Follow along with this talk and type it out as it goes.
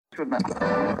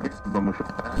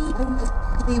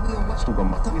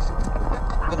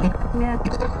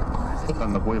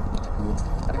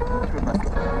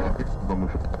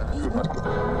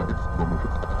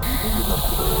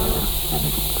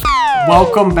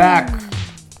Welcome back.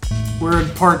 We're in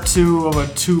part 2 of a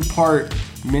 2-part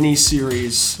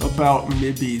mini-series about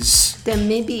Mibbies. The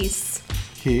Mibbies.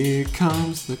 Here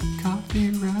comes the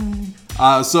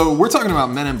copyright. So we're talking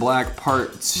about Men in Black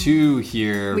Part 2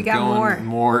 here. We got going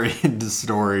more into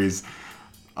stories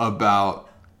about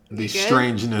the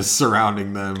strangeness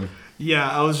surrounding them. Yeah,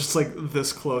 I was just like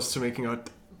this close to making a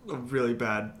really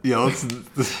bad... Yeah, let's...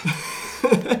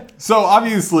 So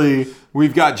obviously,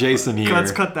 we've got Jason here.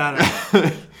 Let's cut that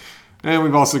out. And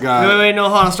we've also got... Wait, no,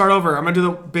 hold on, start over. I'm gonna do the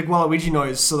big Waluigi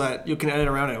noise so that you can edit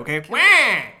around it, okay?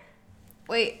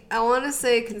 Wait, I want to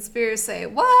say conspiracy.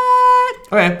 What?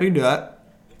 Okay, we can do that.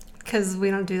 Because we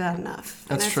don't do that enough.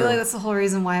 That's and I true. feel like that's the whole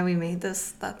reason why we made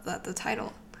this, the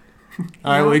title.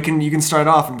 Alright, well, you can start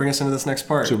off and bring us into this next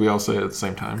part. Should we all say it at the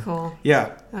same time? Cool.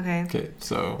 Yeah. Okay. Okay,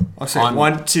 so... I'll say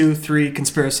 1, 2, 3,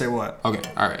 conspiracy what? Okay,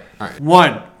 alright.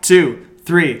 1, 2,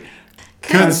 3.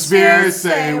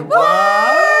 Conspiracy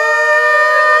what?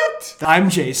 I'm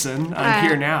Jason. I'm Hi.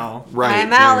 here now. Right.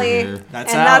 I'm Allie. here.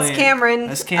 That's and Allie. that's Cameron.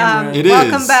 That's Cameron. It is.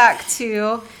 Welcome back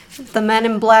to the Men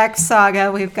in Black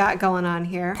saga we've got going on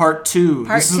here. Part 2.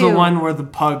 Part This is 2. the one where the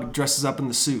pug dresses up in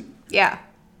the suit. Yeah.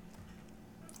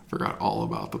 Forgot all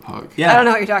about the pug. Yeah. I don't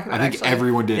know what you're talking about, I think actually.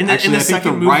 everyone did. In the Actually, I think the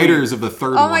second movie. writers of the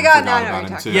third Oh one my God, forgot now I know about what him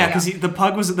you're too. talking Yeah,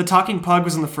 about. because the talking pug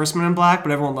was in the first Men in Black,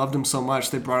 but everyone loved him so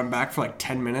much they brought him back for like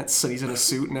 10 minutes, and he's in a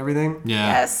suit and everything. Yeah.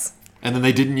 Yes. And then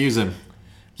they didn't use him.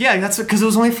 Yeah, that's because it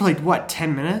was only for like what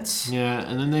 10 minutes. Yeah,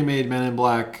 and then they made Men in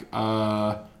Black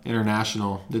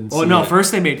International. Didn't Oh see no, it.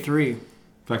 first they made 3. In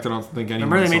fact, I don't think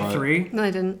anyone Remember they saw made it. 3? No,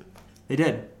 they didn't. They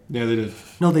did. Yeah, they did.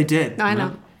 No, they did. No, I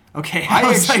know. Okay. I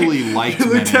was like- actually liked you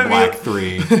Men looked in at me Black like-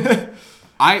 3.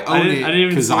 I own didn't it even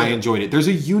because see I it. enjoyed it. There's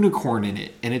a unicorn in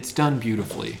it, and it's done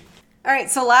beautifully. All right,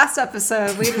 so last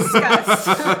episode we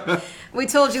discussed, we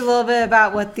told you a little bit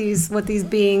about what these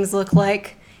beings look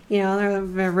like. You know,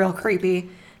 they're real creepy,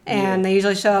 and they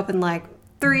usually show up in like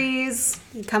threes.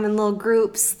 They come in little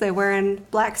groups. They're wearing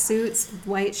black suits,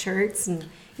 white shirts, and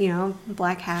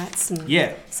black hats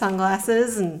and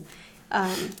sunglasses, and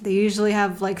they usually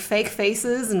have like fake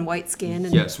faces and white skin.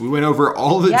 And Yes, we went over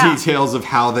all the details of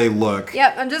how they look.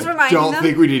 Yep, I'm just reminding them. Don't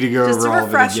think we need to go Just over a all of it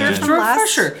refresher. again. Just a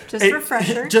refresher. Just a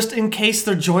refresher. Just in case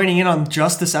they're joining in on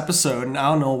just this episode, and I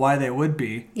don't know why they would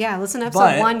be. Yeah, listen to episode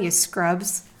But- 1, you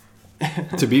scrubs.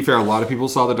 To be fair, a lot of people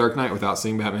saw The Dark Knight without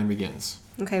seeing Batman Begins.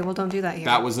 Okay, well, don't do that here.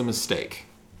 That was a mistake.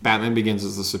 Batman Begins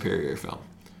is the superior film.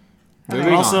 Okay.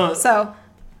 Moving Also, So,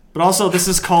 but also, this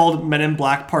is called Men in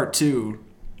Black Part 2.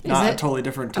 Not it? a totally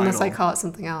different title. unless I call it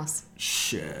something else.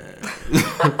 Shit.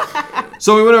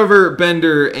 So we went over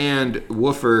Bender and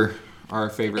Woofer,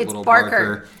 our favorite It's little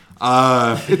Barker.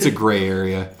 Barker. It's a gray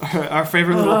area. Our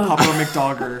favorite little Papa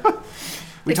McDogger.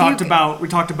 We If talked you- about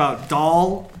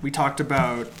Doll. We talked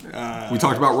about We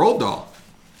talked about Roald Dahl.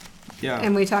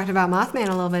 And we talked about Mothman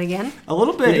a little bit again. a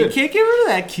little bit. We You did. can't get rid of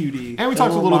that cutie. And we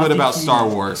talked a little bit mothy about cutie. Star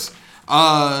Wars.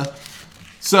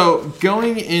 So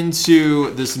going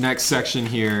into this next section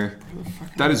here,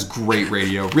 that is great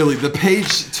radio. Really, the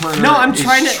page turner No, I'm is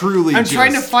trying to. truly I'm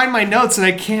trying to just- find my notes and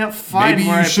I can't find Maybe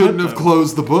where you I shouldn't put have them.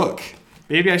 closed the book.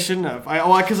 Maybe I shouldn't have. I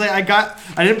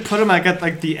didn't put them like at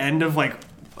like the end of like.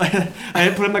 I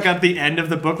didn't put them like at the end of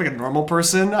the book like a normal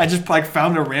person. I just like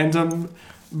found a random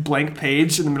blank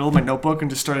page in the middle of my notebook and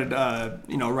just started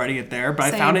writing it there. But I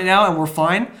Same. found it now and we're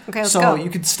fine. Okay, let's so go. you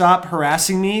could stop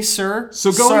harassing me, sir.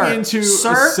 So going Sir. into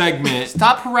Sir? a segment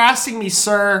Stop harassing me,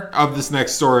 sir. of this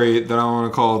next story that I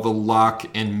want to call the Loch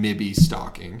and Mibby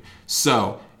stalking.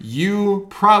 So you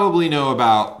probably know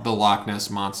about the Loch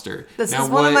Ness Monster. This Now, is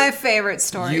one of what my favorite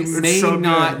stories. You may so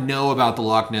not good. know about the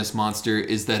Loch Ness Monster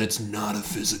is that it's not a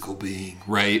physical being,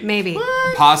 right? Maybe.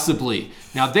 Possibly.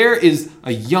 Now, there is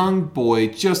a young boy,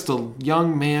 just a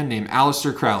young man named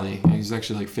Aleister Crowley. He's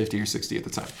actually like 50 or 60 at the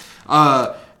time.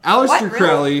 Aleister What, really?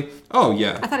 Crowley. Oh,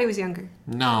 yeah. I thought he was younger.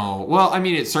 No. Well, I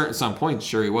mean, at some points,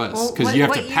 sure he was. Well, Because what- you have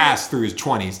what to year? pass through his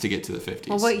 20s to get to the 50s.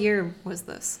 Well, what year was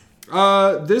this?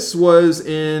 This was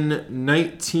in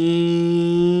 19...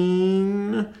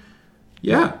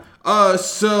 Yeah.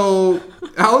 So,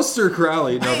 Aleister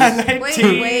Crowley... No, this,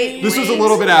 Wait. this was a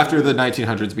little bit after the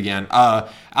 1900s began.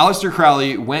 Aleister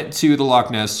Crowley went to the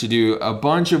Loch Ness to do a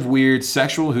bunch of weird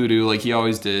sexual hoodoo like he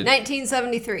always did.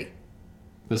 1973.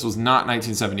 This was not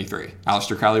 1973.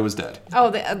 Aleister Crowley was dead. Oh,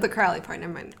 the Crowley part.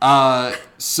 Never mind.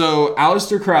 So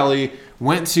Aleister Crowley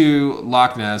went to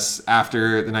Loch Ness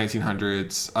after the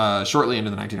 1900s, shortly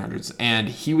into the 1900s, and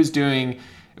he was doing.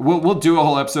 We'll do a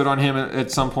whole episode on him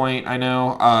at some point. I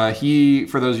know he,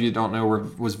 for those of you who don't know,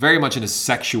 was very much into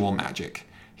sexual magic.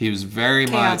 He was very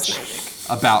Chaos much magic.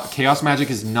 about chaos magic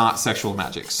is not sexual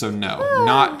magic. So no,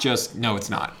 it's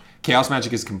not. Chaos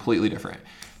magic is completely different.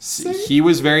 He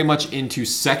was very much into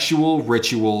sexual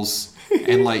rituals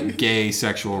and like gay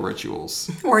sexual rituals.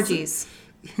 Orgies.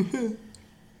 You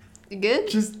good?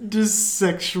 Just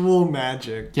sexual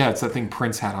magic. Yeah, it's that thing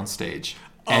Prince had on stage.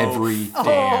 Every damn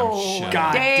show.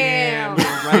 God damn, Damn.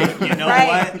 you're right. You know Right,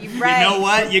 what? you're right. You know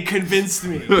what? You convinced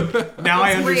me. Now I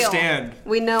It's real. understand.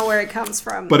 We know where it comes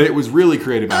from. But it was really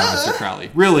created by Aleister Crowley.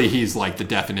 Really, he's like the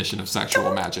definition of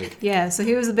sexual magic. yeah, so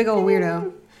he was a big old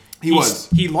weirdo. He was.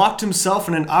 He locked himself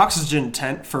in an oxygen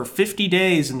tent for 50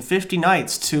 days and 50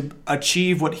 nights to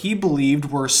achieve what he believed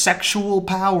were sexual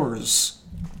powers.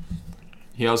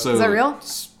 He also. Is that real?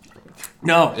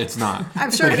 No. It's not.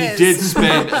 I'm sure But it he is. did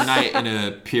spend a night in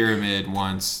a pyramid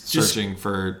once searching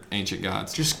for ancient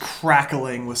gods. Just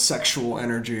crackling with sexual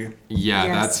energy. Yeah,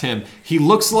 Yes. that's him. He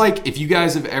looks like, if you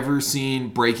guys have ever seen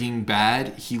Breaking Bad,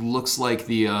 he looks like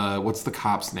the, what's the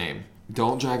cop's name?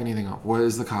 Don't drag anything up. What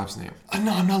is the cop's name?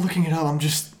 No, I'm not looking it up. I'm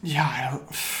just, I don't,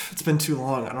 it's been too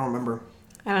long. I don't remember.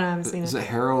 I don't know. I haven't seen Is it. it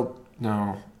Harold?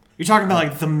 No. You're talking about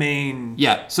like the main.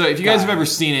 Yeah, so if you guys Guy. have ever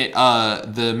seen it,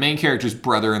 the main character's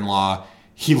brother-in-law,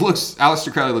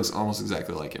 Aleister Crowley looks almost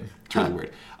exactly like him. It's really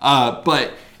weird.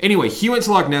 But anyway, he went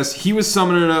to Loch Ness. He was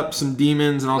summoning up some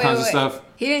demons and all kinds of stuff.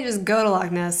 He didn't just go to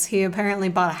Loch Ness. He apparently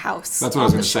bought a house. That's what I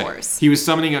was on going the to say. shores. He was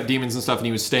summoning up demons and stuff, and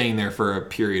he was staying there for a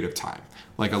period of time,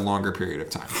 like a longer period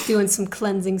of time. Doing some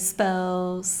cleansing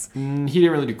spells. He didn't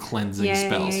really do cleansing Yeah,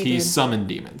 spells. yeah, He he did. summoned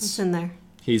It's demons. in there.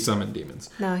 He summoned demons.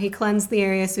 No, he cleansed the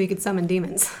area so he could summon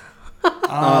demons.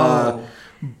 Oh.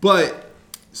 But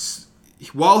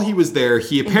while he was there,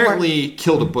 he apparently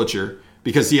killed a butcher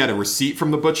because he had a receipt from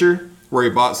the butcher where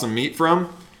he bought some meat from.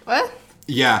 What?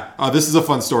 Yeah, this is a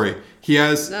fun story. He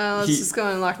has. No, let's just go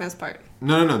in the Loch Ness part.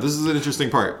 No. This is an interesting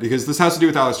part because this has to do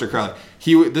with Aleister Crowley.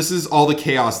 This is all the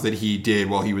chaos that he did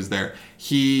while he was there.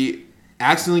 He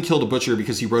accidentally killed a butcher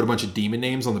because he wrote a bunch of demon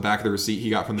names on the back of the receipt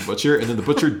he got from the butcher, and then the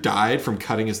butcher died from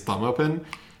cutting his thumb open.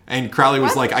 And Crowley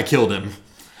was like, "I killed him."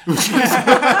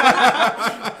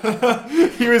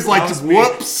 He was like, was me.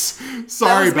 "Whoops, sorry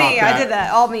That was about me. that." I did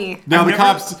that. All me. Now I've the never-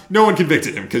 cops, no one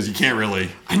convicted him because you can't really.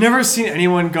 I never seen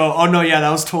anyone go, oh no, yeah, that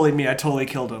was totally me. I totally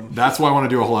killed him. That's why I want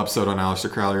to do a whole episode on Aleister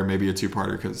Crowley, or maybe a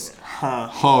two-parter, because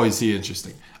oh, is he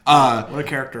interesting? What a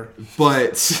character.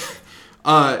 But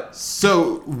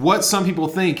so what some people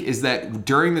think is that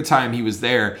during the time he was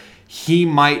there, he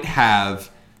might have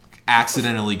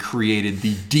accidentally created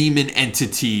the demon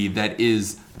entity that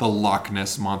is the Loch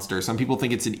Ness Monster. Some people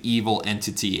think it's an evil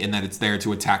entity and that it's there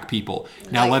to attack people.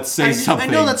 Now Like, let's say something.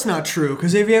 I know that's not true,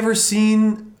 because have you ever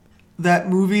seen that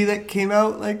movie that came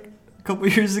out like a couple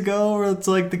years ago where it's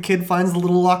like the kid finds the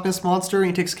little Loch Ness Monster and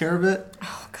he takes care of it?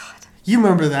 Oh, God. You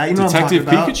remember that. You know Detective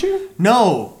what I'm talking Pikachu? about.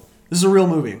 No. This is a real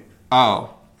movie.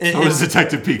 Oh, It- so is it-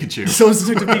 Detective Pikachu. So it's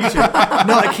Detective Pikachu.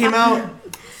 No, it came out.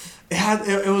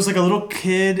 It was like a little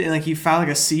kid and like he found like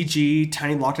a CG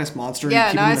tiny Loch Ness monster. Yeah,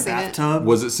 and no, keep him I've in the seen it. bathtub.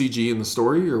 Was it CG in the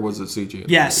story or was it CG in the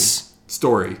Yes. movie?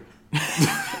 Story.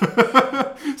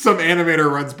 Some animator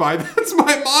runs by. That's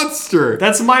my monster.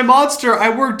 That's my monster. I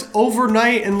worked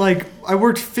overnight and like I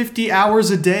worked 50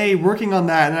 hours a day working on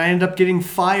that, and I ended up getting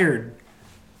fired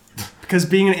because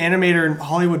being an animator in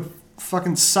Hollywood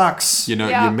fucking sucks. You know,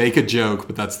 Yeah. you make a joke,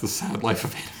 but that's the sad life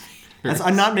of animators.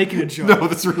 I'm not making a joke. No,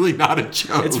 that's really not a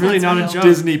joke. It's really not a joke.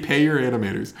 Disney, pay your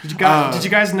animators. Did you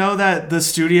guys know that the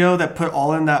studio that put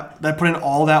in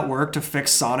all that work to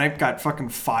fix Sonic got fucking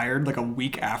fired like a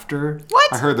week after?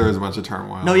 What? I heard there was a bunch of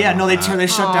turmoil. No, yeah, no, they about that. they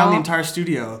shut down Aw. the entire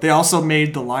studio. They also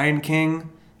made The Lion King,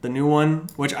 the new one,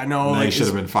 which I know They like should is-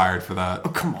 have been fired for that. Oh,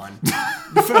 come on.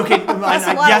 Okay, a lot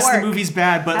of yes, the work. movie's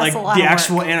bad, but That's a like lot the of work.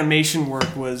 actual animation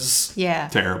work was Yeah.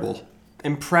 Terrible.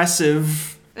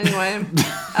 impressive. Anyway.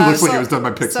 It looks like it was done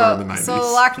by Pixar in the 90s. So the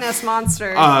Loch Ness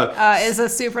Monster is a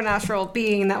supernatural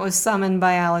being that was summoned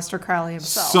by Aleister Crowley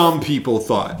himself. Some people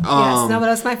thought. Yes, no, but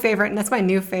that's my favorite, and that's my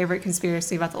new favorite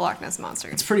conspiracy about the Loch Ness Monster.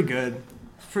 It's pretty good.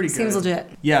 It's pretty good. Seems legit.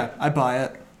 Yeah, I buy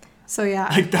it. So yeah.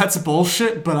 Like that's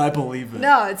bullshit, but I believe it.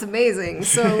 No, it's amazing.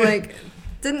 So like,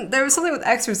 there was something with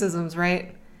exorcisms,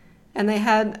 right? And they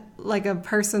had like a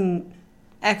person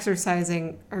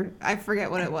exorcising, or I forget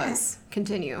what it was.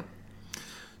 Continue.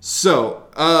 So,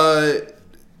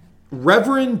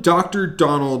 Reverend Dr.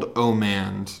 Donald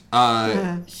Omand,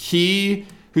 he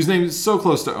whose name is so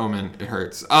close to Omen, it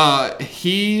hurts.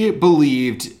 He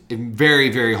believed very,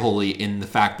 very wholly in the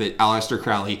fact that Aleister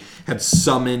Crowley had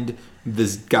summoned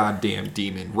this goddamn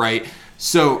demon, right?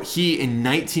 So he, in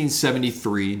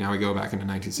 1973, now we go back into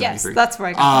 1973. Yes, that's where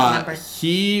I got that number.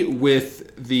 He,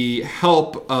 with the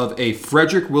help of a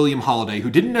Frederick William Holiday,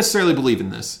 who didn't necessarily believe in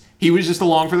this, he was just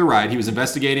along for the ride. He was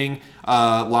investigating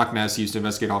Loch Ness. He used to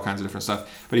investigate all kinds of different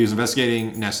stuff, but he was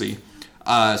investigating Nessie.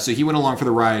 So he went along for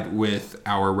the ride with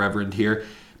our Reverend here.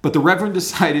 But the Reverend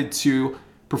decided to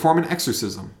perform an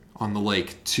exorcism on the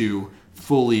lake to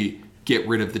fully get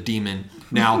rid of the demon.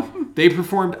 Now, they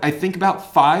performed, I think,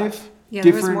 about 5 Yeah,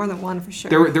 there was different... more than one for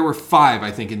sure. There were 5,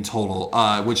 I think, in total,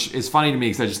 which is funny to me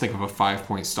because I just think of a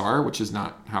 5-point star, which is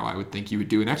not how I would think you would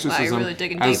do an exorcism. Wow, you're really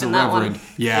digging as deep a in that Reverend. one.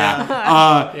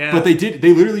 Yeah. Yeah. But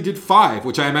they literally did 5,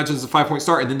 which I imagine is a 5-point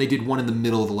star, and then they did one in the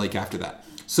middle of the lake after that.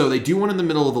 So they do one in the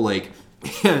middle of the lake,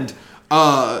 and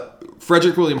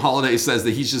Frederick William Holiday says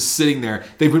that he's just sitting there.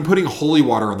 They've been putting holy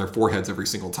water on their foreheads every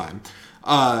single time.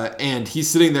 And he's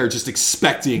sitting there just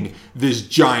expecting this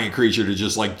giant creature to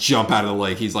just like jump out of the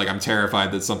lake. He's like, I'm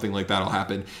terrified that something like that'll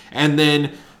happen. And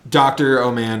then Dr.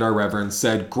 Omand, our Reverend,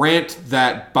 said, grant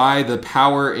that by the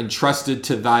power entrusted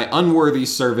to thy unworthy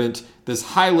servant, this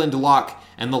highland loch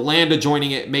and the land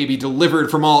adjoining it may be delivered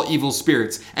from all evil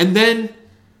spirits. And then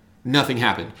nothing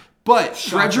happened. But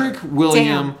Frederick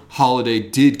William Holiday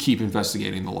did keep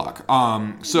investigating the loch.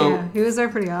 Yeah, he was there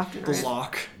pretty often, right? The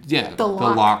lock. Yeah, The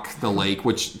loch. the lake,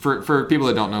 which for people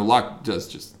that don't know, loch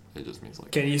just means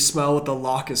like Can you smell what the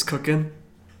lock is cooking?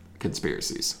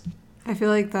 conspiracies. I feel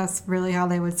like that's really how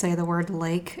they would say the word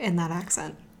lake in that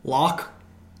accent. Lock?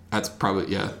 That's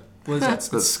probably What is that?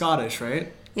 It's Scottish,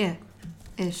 right? Yeah.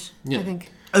 Ish, Yeah. I think.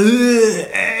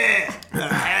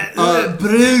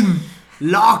 Bring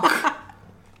lock.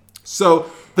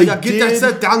 So they Get did. that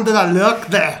set down to the lock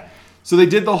there. So they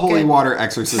did the holy Good. water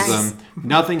exorcism. Nice.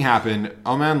 Nothing happened.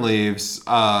 Oman leaves.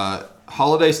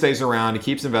 Holiday stays around. He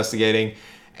keeps investigating.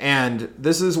 And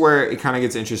this is where it kind of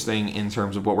gets interesting in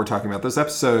terms of what we're talking about this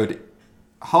episode.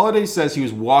 Holiday says he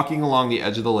was walking along the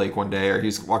edge of the lake one day, or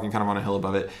he's walking kind of on a hill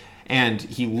above it, and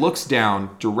he looks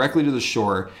down directly to the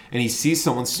shore, and he sees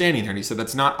someone standing there. And he said,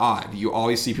 that's not odd. You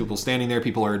always see people standing there.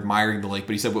 People are admiring the lake.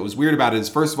 But he said what was weird about it is,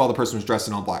 first of all, the person was dressed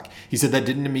in all black. He said that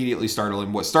didn't immediately startle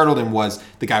him. What startled him was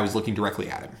the guy was looking directly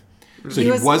at him. So he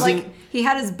wasn't... like, he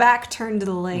had his back turned to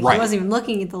the lake. Right. He wasn't even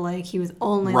looking at the lake. He was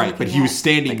only right, looking but he was at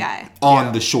standing the guy.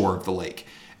 on the shore of the lake.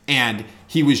 And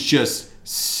he was just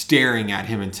staring at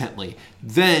him intently.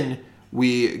 Then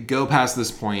we go past this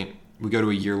point. We go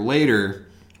to a year later.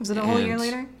 Was it a whole year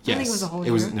later? Yes. I think it was a whole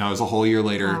year. No, it was a whole year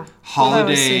later. Wow. I thought it was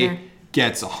Holiday sooner.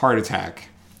 gets a heart attack.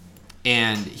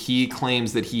 And he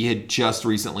claims that he had just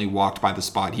recently walked by the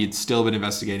spot. He had still been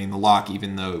investigating the loch,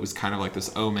 even though it was kind of like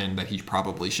this omen that he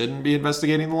probably shouldn't be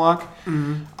investigating the loch.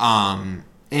 Mm-hmm.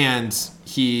 And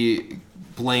he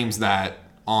blames that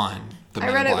on the I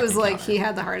Men read in it Black was like encounter. he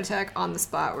had the heart attack on the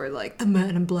spot where like the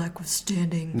man in black was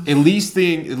standing. At least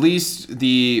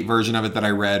the version of it that I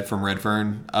read from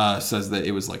Redfern says that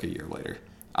it was like a year later.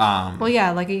 Well, yeah,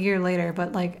 like a year later,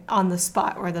 but like on the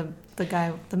spot where the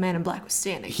man in black was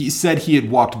standing. He said he had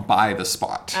walked by the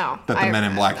spot Oh, that the Men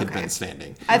in Black had okay. been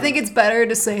standing. I think it's better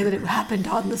to say that it happened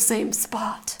on the same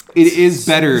spot. It is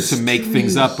better to make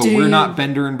things up, but we're not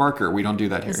Bender and Barker. We don't do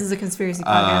that here. This is a conspiracy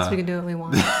podcast. We can do what we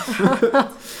want.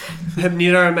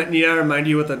 Need I remind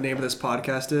you what the name of this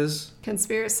podcast is?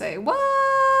 Conspiracy.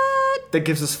 What? That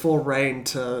gives us full reign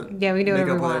to Yeah, we can do make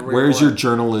whatever up we want. whatever we Where's your want.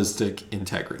 journalistic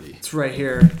integrity? It's right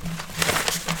here.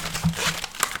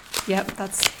 Yep,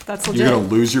 that's legit. You're going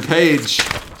to lose your page.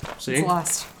 See? It's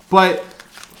lost. But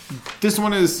this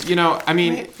one is, I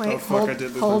mean... Wait, Oh fuck! hold, I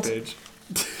did lose hold, my page.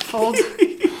 hold.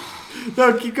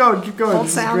 No, keep going. Hold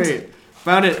This sound. is great.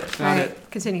 Found it. All Found right,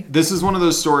 it. continue. This is one of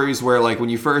those stories where, like, when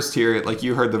you first hear it, like,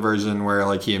 you heard the version where,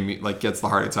 like, he gets the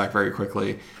heart attack very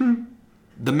quickly.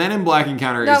 The Men in Black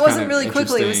encounter No, is it wasn't kind of really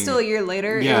quickly. It was interesting. still a year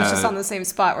later. It Yeah. was just on the same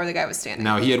spot where the guy was standing.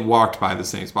 No, he had walked by the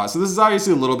same spot. So this is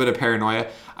obviously a little bit of paranoia.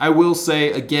 I will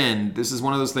say, again, this is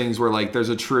one of those things where, like, there's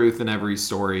a truth in every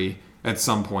story at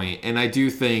some point. And I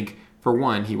do think, for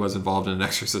one, he was involved in an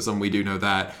exorcism. We do know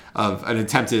that, of an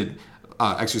attempted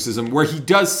exorcism, where he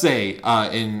does say,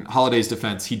 in Holiday's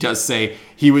defense, he does say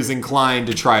he was inclined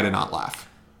to try to not laugh.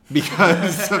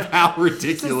 Because of how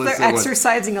ridiculous They're it was.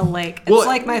 exercising a lake. It's Well,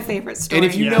 like my favorite story. And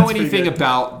if you Yeah, know it's pretty anything good.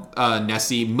 about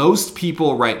Nessie, most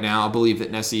people right now believe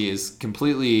that Nessie is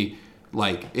completely,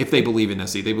 like, if they believe in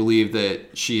Nessie, they believe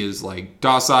that she is, like,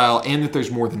 docile and that there's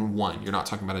more than one. You're not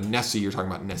talking about a Nessie, you're talking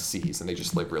about Nessies, and they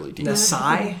just live really deep.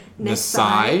 Nessai?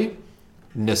 Nessai?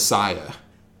 Nessiah.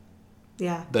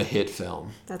 Yeah, the hit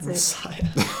film. that's it. Messiah.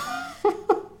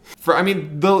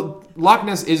 The Loch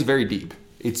Ness is very deep.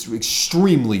 It's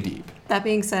extremely deep. That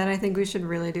being said, I think we should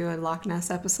really do a Loch Ness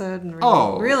episode and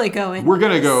really go in. We're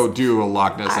gonna go do a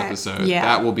Loch Ness episode. yeah.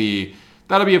 That'll be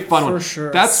a fun one. For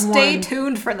sure. That's Stay one.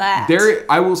 tuned for that.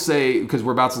 I will say, because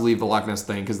we're about to leave the Loch Ness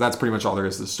thing, because that's pretty much all there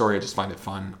is to the story. I just find it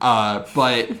fun.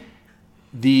 But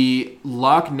the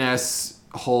Loch Ness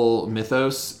whole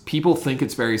mythos, people think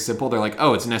it's very simple. They're like,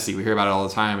 oh, it's Nessie. We hear about it all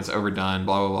the time. It's overdone,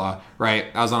 blah, blah, blah. Right?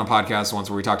 I was on a podcast once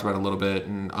where we talked about it a little bit,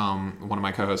 and one of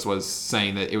my co-hosts was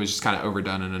saying that it was just kind of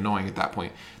overdone and annoying at that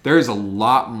point. There is a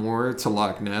lot more to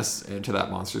Loch Ness and to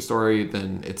that monster story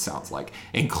than it sounds like,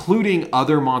 including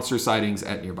other monster sightings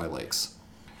at nearby lakes.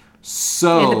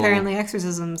 So, and apparently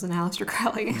exorcisms and Aleister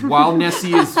Crowley. while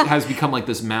Nessie has become like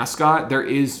this mascot, there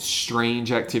is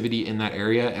strange activity in that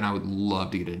area, and I would love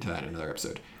to get into that in another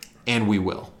episode. And we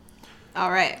will.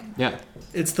 All right. Yeah.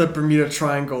 It's the Bermuda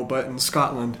Triangle, but in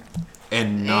Scotland.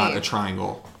 And not Hey. a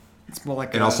triangle. It's more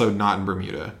like And also not in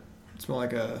Bermuda. it's more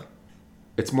like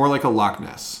It's more like a Loch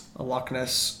Ness a Loch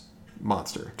Ness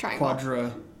monster. Triangle.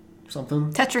 quadra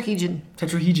something. Tetrahedron.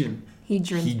 Tetrahedron.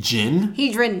 Hedron?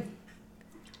 Hedron.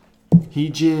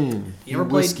 Hedron. You ever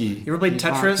played- Whiskey. you ever played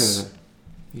Tetris?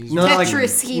 He's You know that, like,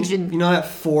 Tetrahedron. you know that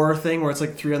 4 thing where it's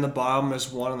like 3 on the bottom, there's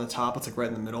 1 on the top, it's like right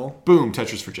in the middle. Boom,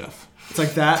 Tetris for Jeff. It's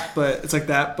like that,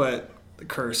 but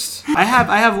cursed. I have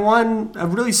a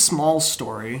really small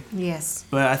story, Yes.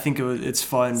 but I think it's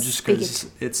fun just Speak because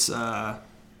it's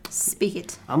Speak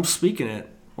it. I'm speaking it.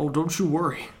 Oh, don't you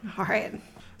worry. All right.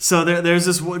 So there's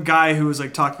this one guy who was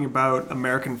like talking about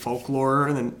American folklore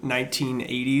in the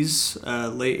 1980s,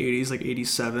 late 80s, like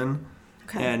 87.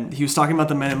 Okay. And he was talking about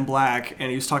the Men in Black, and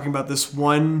he was talking about this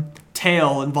one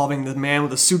tale involving the man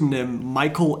with a pseudonym,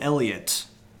 Michael Elliott.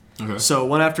 Okay. So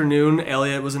one afternoon,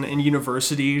 Elliott was in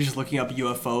university, just looking up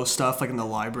UFO stuff, like in the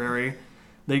library.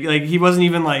 Like he wasn't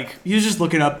even like, he was just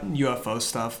looking up UFO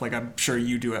stuff, like I'm sure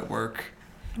you do at work.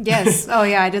 Yes. Oh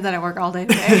yeah, I did that at work all day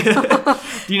today.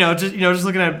 Just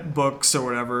looking at books or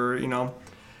whatever,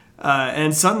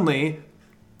 and suddenly,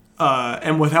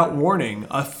 and without warning,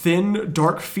 a thin,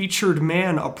 dark-featured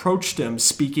man approached him,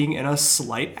 speaking in a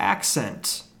slight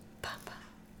accent.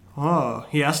 Oh,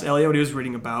 he asked Elliot what he was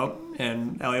reading about,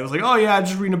 and Elliot was like, "Oh yeah,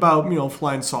 just reading about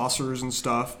flying saucers and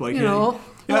stuff." Like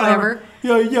Whatever.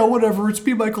 Yeah, whatever. It's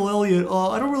me, Michael Elliott.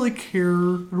 I don't really care.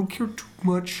 I don't care too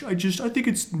much. I think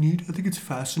it's neat. I think it's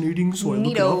fascinating. So I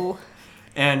look it up.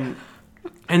 Neato.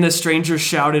 And the stranger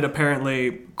shouted,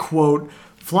 apparently, quote,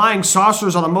 "Flying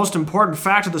saucers are the most important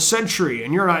fact of the century,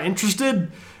 and you're not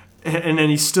interested?" And then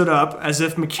he stood up, as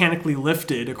if mechanically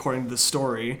lifted, according to the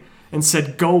story, and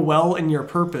said, "Go well in your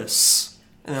purpose,"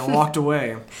 and then walked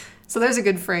away. So there's a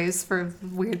good phrase for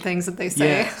weird things that they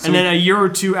say. Yeah. And then a year or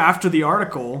two after the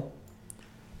article,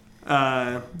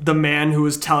 the man who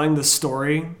was telling the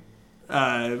story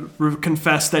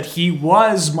confessed that he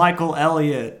was Michael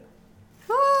Elliott.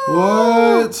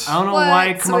 What? I don't know What? why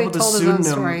he come So up he with a told his own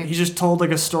pseudonym. story. He just told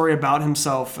like a story about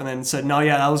himself and then said, "No,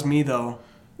 yeah, that was me though."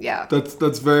 Yeah.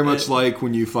 That's very much like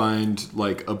when you find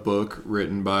like a book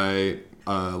written by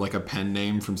like a pen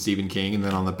name from Stephen King, and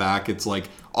then on the back it's like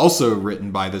also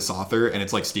written by this author, and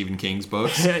it's like Stephen King's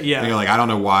books. Yeah. And you're like, I don't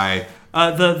know why.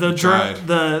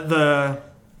 The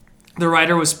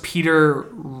writer was Peter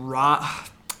I'm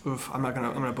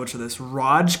gonna butcher this.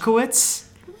 Rojkowitz.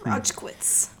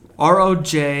 Rojkowitz.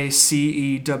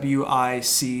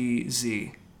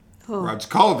 Rojcewicz. Oh. Raj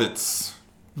Kolovitz.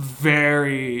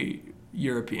 Very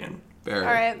European. Very.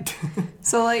 All right.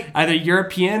 So like, Either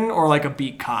European or like a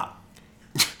beat cop.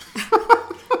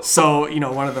 So,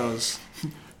 one of those.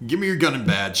 Give me your gun and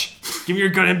badge. Give me your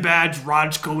gun and badge,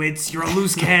 Rojkowitz. You're a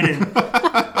loose cannon.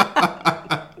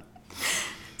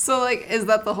 is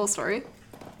that the whole story?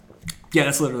 Yeah,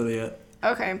 that's literally it.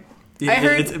 Okay. Yeah, I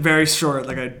heard. it's very short,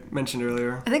 like I mentioned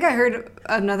earlier. I think I heard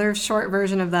another short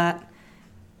version of that,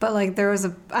 but like there was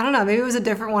I don't know, maybe it was a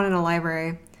different one in a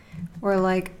library, where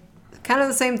like kind of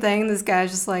the same thing. This guy's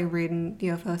just like reading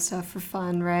UFO stuff for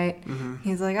fun, right? Mm-hmm.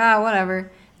 He's like,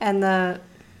 whatever, and the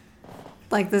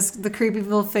creepy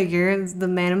little figure, the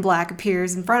man in black,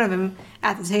 appears in front of him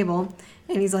at the table,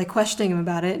 and he's like questioning him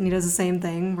about it, and he does the same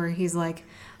thing where he's like,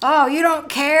 "Oh, you don't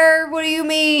care? What do you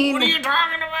mean? What are you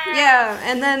talking about? Yeah,"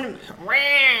 and then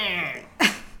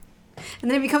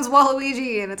he becomes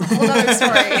Waluigi, and it's a whole other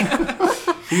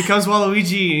story. He becomes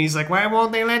Waluigi, and he's like, "Why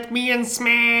won't they let me in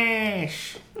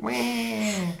Smash?"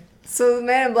 So the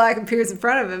man in black appears in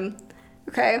front of him.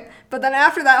 Okay. But then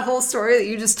after that whole story that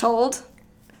you just told,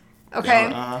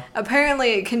 okay,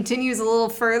 apparently it continues a little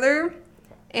further,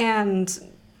 and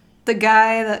the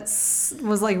guy that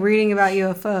was like reading about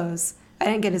UFOs I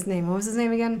didn't get his name. What was his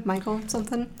name again? Michael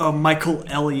something? Oh, Michael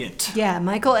Elliott. Yeah,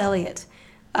 Michael Elliott.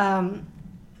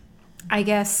 I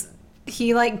guess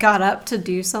he like got up to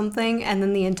do something, and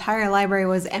then the entire library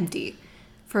was empty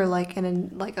for like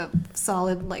a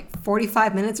solid like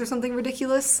 45 minutes or something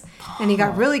ridiculous. And he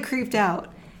got really creeped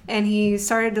out, and he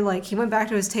started to he went back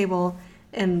to his table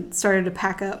and started to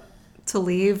pack up to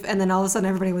leave, and then all of a sudden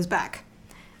everybody was back.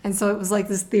 And so it was like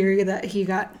this theory that he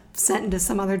got sent into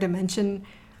some other dimension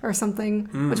or something,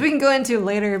 which we can go into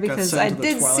later because I sent to the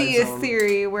did Twilight see a Zone.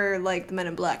 theory where like the Men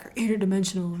in Black are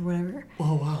interdimensional or whatever.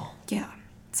 Oh, wow. Yeah.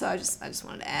 So I just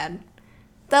wanted to add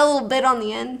that little bit on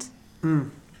the end.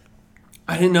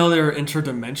 I didn't know they were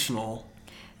interdimensional.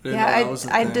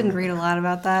 I didn't read a lot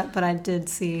about that, but I did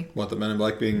see What, the Men in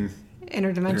Black being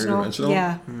interdimensional. interdimensional?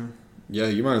 Yeah. Yeah,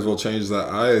 you might as well change that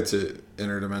I to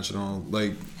interdimensional.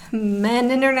 Like, Men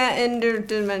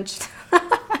interdimensional.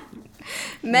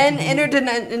 Men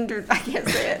interdimensional. I can't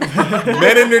say it.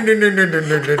 Men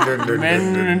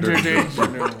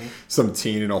interdimensional. Some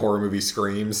teen in a horror movie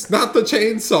screams, "Not the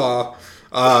chainsaw!"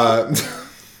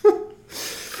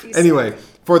 Anyway,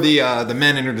 for the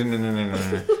men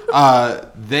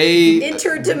they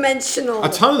Interdimensional. a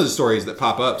ton of the stories that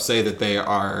pop up say that they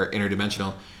are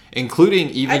interdimensional, including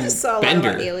even I just saw a lot Bender.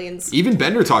 about aliens. Even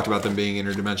Bender talked about them being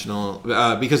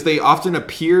interdimensional because they often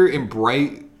appear in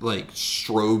bright like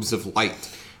strobes of light,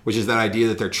 which is that idea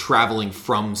that they're traveling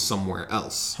from somewhere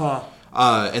else. Huh.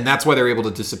 And that's why they're able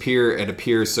to disappear and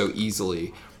appear so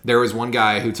easily. There was one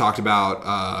guy who talked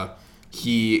about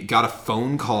he got a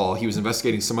phone call. He was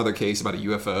investigating some other case about a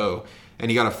UFO, and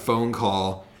he got a phone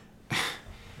call.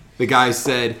 The guy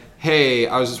said, "Hey,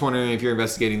 I was just wondering if you're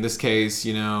investigating this case.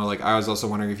 You know, like I was also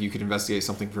wondering if you could investigate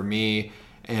something for me."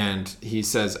 And he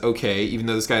says, "Okay," even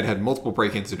though this guy had multiple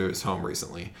break-ins into his home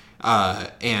recently.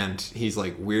 And he's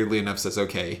like, weirdly enough, says,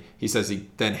 "Okay." He says he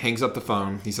then hangs up the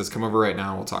phone. He says, "Come over right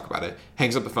now. We'll talk about it."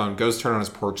 Hangs up the phone, goes to turn on his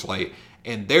porch light,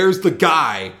 and there's the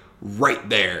guy right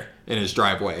there in his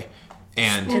driveway.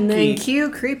 And then cue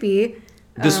creepy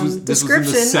this was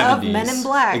description in the 70s. of Men in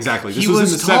Black. Exactly. This He was in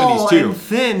was the tall 70s too. and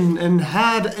thin and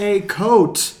had a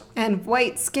coat. And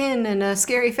white skin and a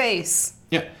scary face.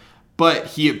 Yeah. But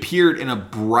he appeared in a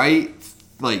bright,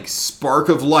 like, spark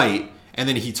of light, and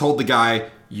then he told the guy,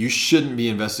 "You shouldn't be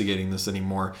investigating this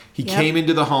anymore." He Yep. came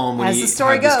into the home when As he the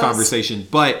story had this goes. conversation,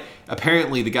 but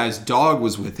apparently the guy's dog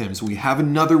was with him, so we have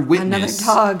another witness.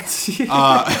 Another dog.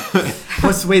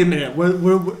 Wait a minute.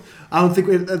 I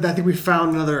think we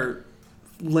found another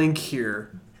link here.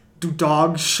 Do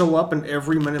dogs show up in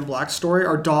every Men in Black story?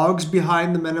 Are dogs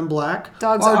behind the Men in Black?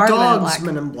 Dogs are the Men in dogs Black.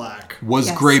 Men in Black? Was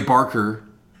Yes. Gray Barker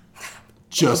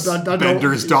just I don't-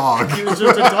 Bender's dog? He was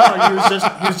just a dog.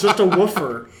 He was just a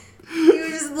woofer. He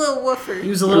was just a little woofer. He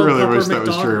was a I little really Pepper wish that was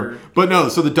McDogger. true. But no,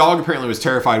 so the dog apparently was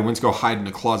terrified, went to go hide in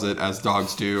a closet, as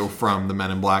dogs do from the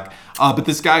Men in Black. But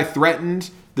this guy threatened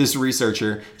this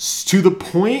researcher to the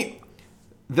point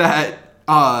that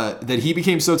he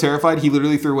became so terrified, he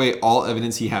literally threw away all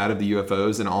evidence he had of the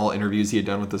UFOs and all interviews he had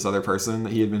done with this other person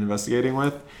that he had been investigating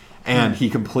with. And he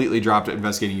completely dropped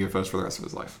investigating UFOs for the rest of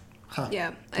his life.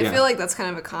 Yeah. I Yeah. feel like that's kind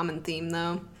of a common theme,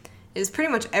 though. Is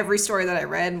pretty much every story that I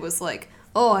read was like,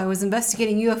 oh, I was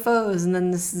investigating UFOs, and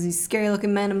then these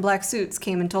scary-looking men in black suits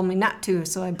came and told me not to,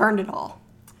 so I burned it all.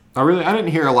 I didn't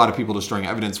hear a lot of people destroying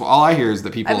evidence. Well, all I hear is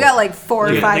that people... I've got like 4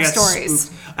 or They 5 got stories.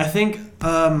 spooked. I think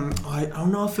I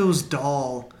don't know if it was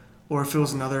Dahl or if it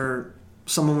was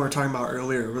someone we were talking about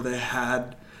earlier, where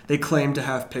they claimed to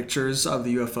have pictures of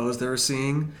the UFOs they were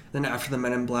seeing. Then after the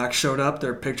Men in Black showed up,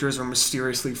 their pictures were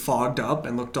mysteriously fogged up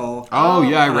and looked all. Oh,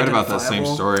 yeah, I read about that same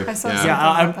Unidentifiable. story. I saw yeah. some-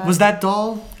 Yeah, about that. was that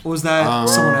Dahl or was that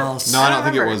someone else? No, I don't don't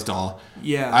think it remember. was Dahl.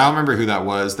 Yeah. I don't remember who that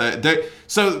was.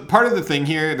 So part of the thing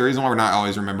here, the reason why we're not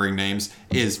always remembering names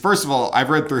is, first of all, I've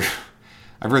read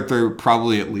through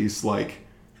probably at least like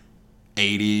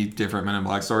 80 different Men in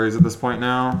Black stories at this point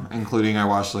now, including I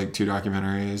watched like 2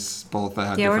 documentaries, both that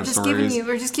had Yeah, different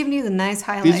we're just giving you the nice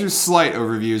highlights. These are slight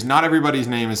overviews. Not everybody's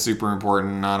name is super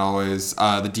important. Not always.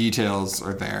 The details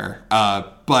are there.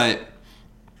 But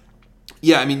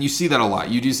yeah, I mean, you see that a lot.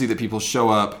 You do see that people show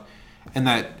up and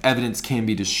that evidence can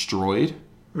be destroyed.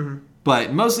 Mm-hmm.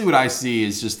 But mostly what I see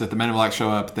is just that the Men in Black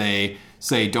show up, they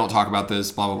say, "Don't talk about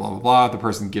this, blah, blah, blah, blah, blah." The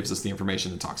person gives us the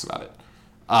information and talks about it.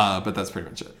 But that's pretty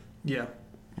much it. Yeah.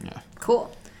 Yeah.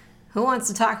 Cool. Who wants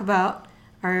to talk about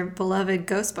our beloved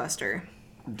Ghostbuster?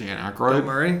 Dan Bill Aykroyd?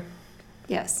 Murray.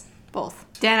 Yes, both.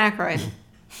 Dan Aykroyd.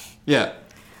 Yeah.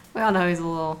 We all know he's a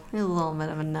little bit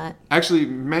of a nut.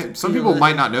 Actually, some people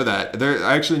might not know that.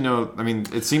 I actually know. I mean,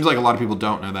 it seems like a lot of people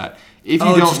don't know that. If you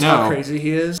don't just know, how crazy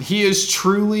he is. he is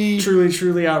truly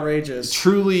Truly outrageous.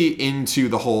 truly into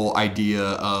the whole idea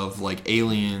of like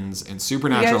aliens and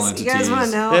supernatural entities. You guys want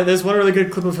to know? There's one really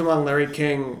good clip of him on Larry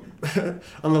King,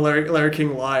 on the Larry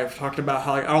King Live, talking about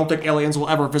how like, I don't think aliens will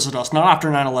ever visit us, not after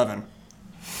 9/11.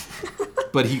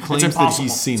 But he It's claims that impossible.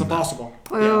 he's seen It's them. impossible.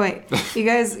 Wait. You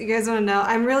guys want to know?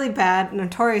 I'm really bad,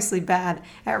 notoriously bad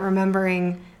at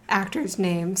remembering actors'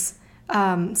 names.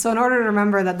 So in order to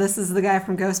remember that this is the guy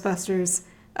from Ghostbusters,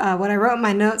 what I wrote in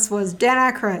my notes was Dan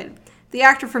Aykroyd, the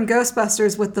actor from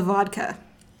Ghostbusters with the vodka.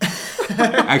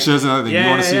 Actually, that's another thing. You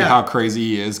want to see Yeah. how crazy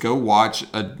he is? Go watch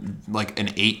an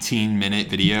 18-minute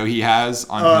video he has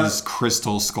on his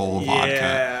Crystal Skull vodka.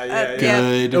 Yeah.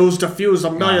 Good. It was diffused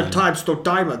a million God. times to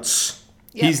diamonds.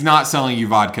 Yeah. He's not selling you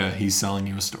vodka. He's selling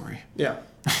you a story. Yeah.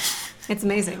 It's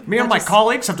amazing. Me and That my just-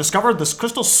 colleagues have discovered this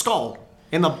crystal skull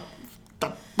in the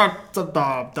Vodka.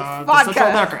 Central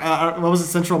America. What was it,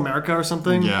 Central America or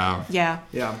something? Yeah. Yeah.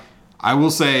 Yeah. I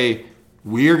will say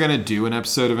we are going to do an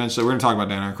episode eventually. We're going to talk about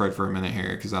Dan Aykroyd for a minute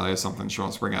here because that is something she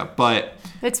wants to bring up. But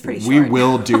It's pretty we short.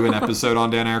 will do an episode on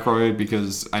Dan Aykroyd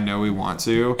because I know we want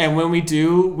to. And when we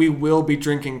do, we will be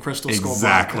drinking Crystal Skull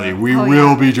Exactly. vodka. We Oh, will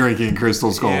yeah. be drinking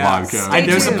Crystal Skull Yeah. vodka. I,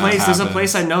 there's a tuned. place. There's a Happens.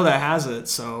 place I know that has it.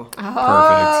 So I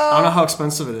Perfect. don't know how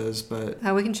expensive it is, but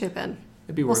Oh, we can chip in.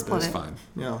 it'd be We'll worth split it. it. Fine.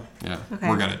 Yeah. Yeah. Okay.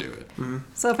 We're going to do it.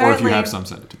 So Or if apparently, you have some,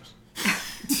 send it to us.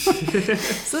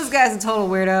 so this guy's a total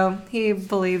weirdo. He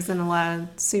believes in a lot of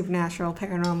supernatural,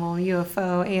 paranormal,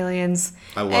 UFO, aliens,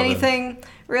 I love anything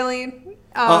really.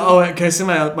 Can I say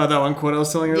about that one quote I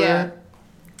was telling you Yeah. earlier?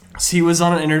 So he was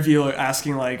on an interview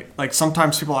asking like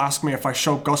sometimes people ask me if I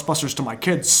show Ghostbusters to my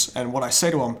kids and what I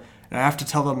say to them, and I have to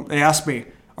tell them. They ask me,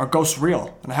 "Are ghosts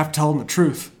real?" And I have to tell them the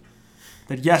truth.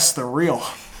 That yes, they're real,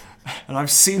 and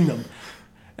I've seen them.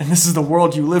 And this is the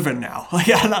world you live in now. Like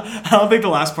I don't think the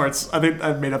last part's. I think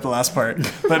I made up the last part,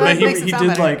 but That he makes it sound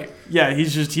did better.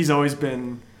 He's always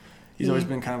been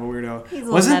kind of a weirdo. He's a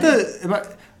little Wasn't nutty.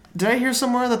 did I hear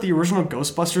somewhere that the original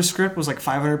Ghostbusters script was like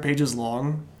 500 pages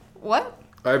long? What?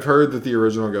 I've heard that the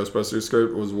original Ghostbusters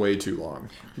script was way too long.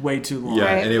 Way too long. Yeah,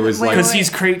 Right. and it was Wait, like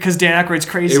wait. Because Dan Aykroyd's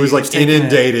crazy. it was he like taking it-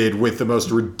 inundated with the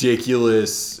most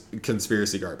ridiculous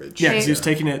conspiracy garbage. Yeah, because he was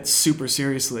taking it super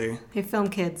seriously. Hey, film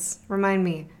kids, remind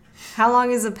me. How long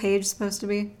is a page supposed to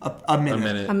be? A minute. A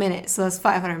minute. A minute. So that's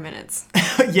 500 minutes.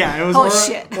 Yeah, it was. Holy or,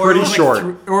 shit. Or it Pretty was like short.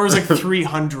 or it was like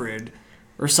 300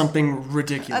 or something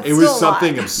ridiculous. That's It was still a lot.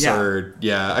 something absurd.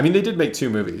 Yeah. I mean, they did make 2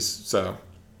 movies, so.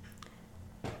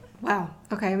 Wow.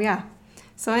 Okay. Yeah.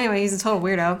 So anyway, he's a total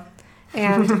weirdo,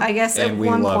 and I guess at And we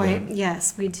one love point, him.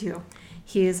 yes, we do.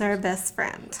 He is our best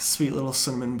friend. Sweet little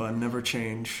cinnamon bun, never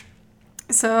change.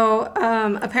 So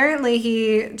apparently,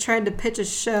 he tried to pitch a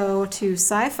show to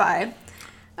Sci-Fi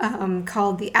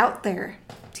called The Out There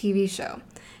TV show,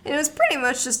 and it was pretty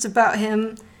much just about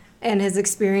him and his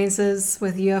experiences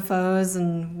with UFOs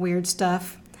and weird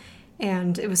stuff.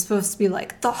 And it was supposed to be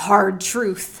like the hard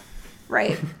truth,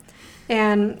 right?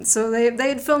 And so they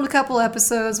had filmed a couple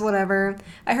episodes, whatever.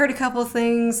 I heard a couple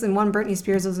things, and one Britney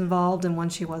Spears was involved, and one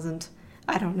she wasn't.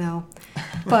 I don't know.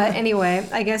 But anyway,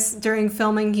 I guess during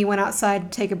filming, he went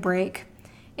outside to take a break,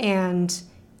 and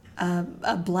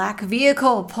a black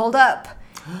vehicle pulled up,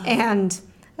 and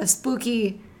a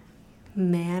spooky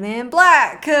man in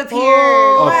black appeared.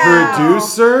 A Wow.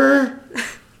 producer?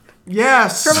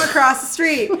 Yes. From across the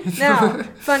street. Now,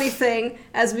 funny thing,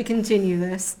 as we continue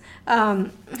this,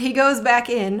 he goes back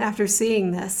in after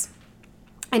seeing this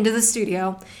into the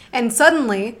studio, and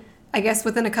suddenly, I guess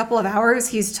within a couple of hours,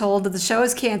 he's told that the show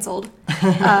is canceled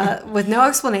with no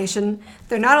explanation.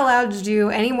 They're not allowed to do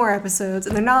any more episodes,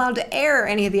 and they're not allowed to air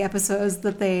any of the episodes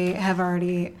that they have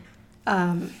already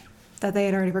that they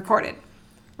had already recorded.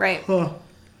 Right. Huh.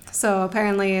 So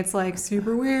apparently it's like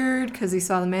super weird because he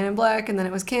saw the Man in Black and then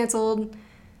it was canceled,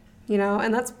 you know,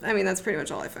 and that's pretty much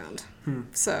all I found.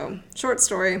 So short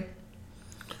story.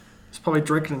 He's probably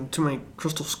drinking too many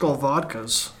Crystal Skull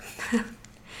vodkas.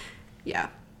 Yeah.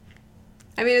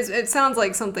 I mean, it sounds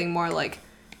like something more like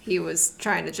he was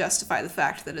trying to justify the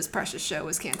fact that his precious show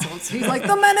was canceled. So he's like,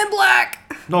 the Men in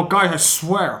Black! No, guys, I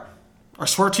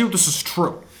swear to you, this is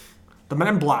true. The Men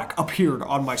in Black appeared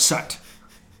on my set.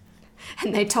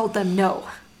 And they told them no.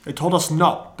 They told us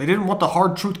no. They didn't want the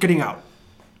hard truth getting out.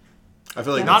 I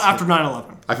feel like Not that's after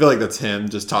 9/11. I feel like that's him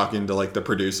just talking to like the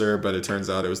producer, but it turns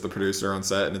out it was the producer on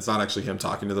set, and it's not actually him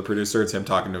talking to the producer; it's him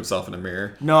talking to himself in a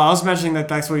mirror. No, I was imagining that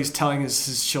that's what he's telling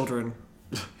his children.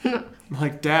 I'm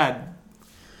like, Dad,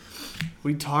 what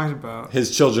are you talking about?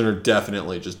 His children are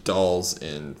definitely just dolls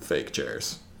in fake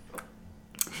chairs.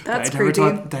 That's Did I ever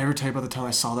creepy. did I ever tell you about the time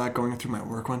I saw that going through my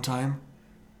work one time?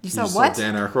 You saw You what? Saw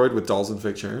Dan Aykroyd with dolls and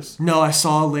fake chairs. No, I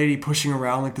saw a lady pushing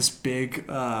around like this big,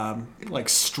 like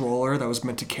stroller that was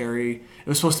meant to carry. It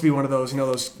was supposed to be one of those,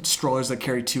 those strollers that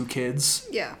carry 2 kids.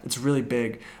 Yeah. It's really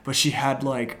big, but she had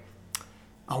like,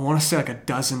 I want to say like a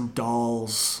dozen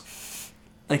dolls,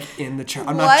 like in the chair.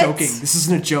 I'm not What? joking. This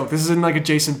isn't a joke. This isn't like a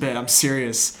Jason bit. I'm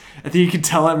serious. I think you can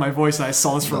tell it in my voice that I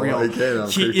saw this for No, real. I can't.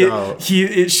 I'm creeped out.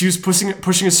 She was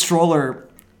pushing a stroller,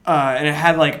 and it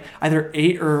had like either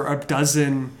 8 or a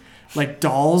dozen like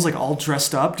dolls, like all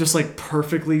dressed up, just like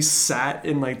perfectly sat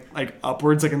in like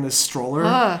upwards, like in this stroller.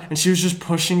 And she was just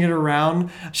pushing it around.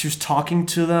 She was talking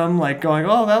to them, like going,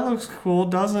 "Oh, that looks cool,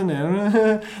 doesn't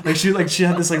it?" she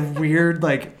had this like weird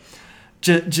like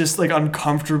just like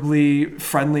uncomfortably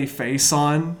friendly face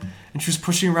on. And she was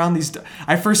pushing around these.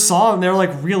 I first saw them; they were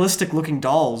like realistic looking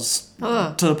dolls,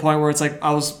 to the point where it's like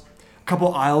I was a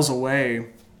couple aisles away,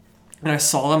 and I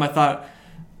saw them. I thought,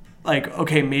 like,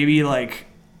 okay, maybe like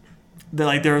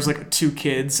there was like 2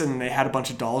 kids and they had a bunch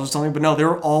of dolls or something. But no, they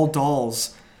were all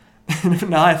dolls.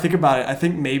 Now I think about it, I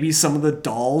think maybe some of the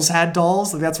dolls had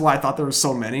dolls. Like that's why I thought there were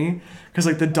so many. Because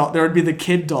like there would be the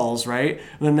kid dolls, right?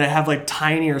 And then they have like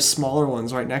tinier, smaller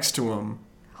ones right next to them.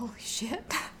 Holy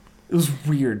shit. It was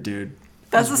weird, dude.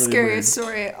 That's It was the really scariest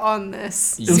story on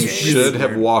this You was series. should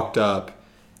weird. have walked up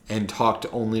and talked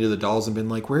only to the dolls and been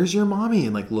like, "Where's your mommy?"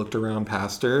 And like looked around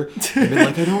past her and been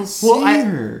like, "I don't see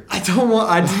her." I didn't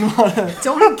want to.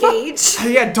 Don't engage.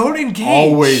 Yeah, don't engage.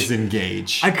 Always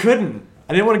engage. I couldn't.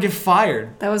 I didn't want to get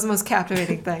fired. That was the most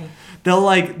captivating thing.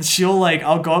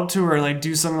 I'll go up to her and like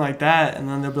do something like that, and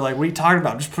then they'll be like, "What are you talking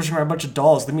about? I'm just pushing around a bunch of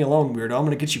dolls. Leave me alone, weirdo. I'm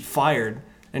gonna get you fired."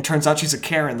 And it turns out she's a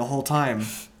Karen the whole time.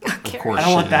 Of course, I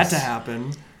don't want she that is. to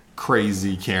happen.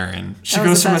 Crazy Karen. She That was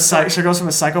goes the from best story. she goes from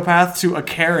a psychopath to a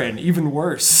Karen, even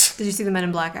worse. Did you see the Men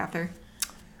in Black after?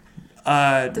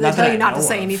 Did Did they tell you not to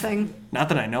say anything? Not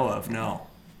that I know of. No.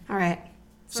 All right.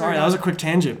 Sorry, that was a quick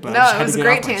tangent, but No, I just it had was to a get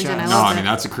great off my tangent. I chest. No, love I mean it.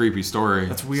 that's a creepy story.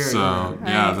 That's weird, So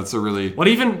yeah. yeah, that's a really. What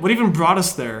even brought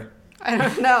us there? I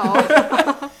don't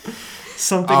know.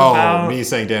 Something Oh, about me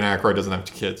saying Dan Aykroyd doesn't have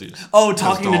kids.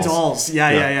 talking to dolls.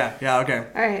 Yeah. Okay.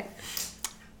 All right.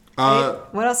 Uh,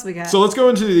 What else we got? So let's go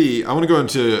into I want to go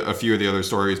into a few of the other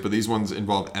stories, but these ones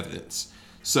involve evidence.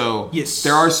 So Yes.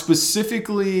 there are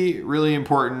specifically really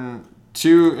important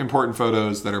 2 important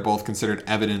photos that are both considered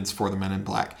evidence for the Men in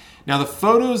Black. Now the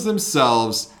photos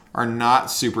themselves are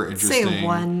not super interesting. Say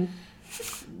one.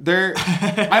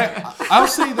 I'll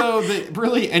say though that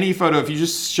really any photo, if you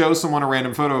just show someone a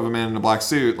random photo of a man in a black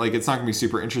suit, like it's not gonna be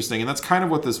super interesting. And that's kind of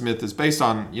what this myth is based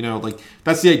on. Like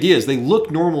that's the idea is they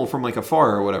look normal from like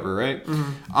afar or whatever, right?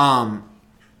 Mm-hmm.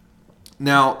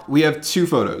 Now we have 2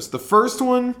 photos. The first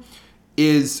one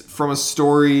is from a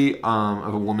story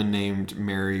of a woman named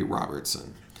Mary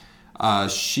Robertson.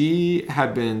 She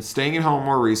had been staying at home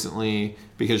more recently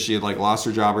because she had like lost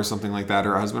her job or something like that.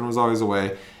 Her husband was always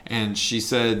away. And she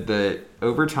said that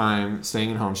over time,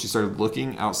 staying at home, she started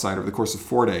looking outside over the course of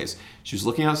 4 days. She was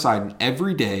looking outside, and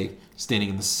every day, standing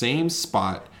in the same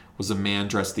spot, was a man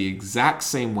dressed the exact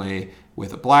same way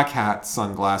with a black hat,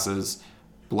 sunglasses,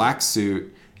 black suit,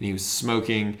 and he was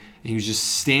smoking, and he was just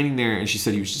standing there, and she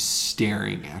said he was just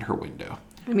staring at her window.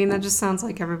 I mean, that just sounds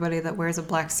like everybody that wears a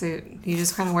black suit. You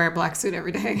just kind of wear a black suit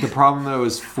every day. The problem, though,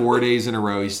 is 4 days in a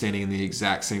row, he's standing in the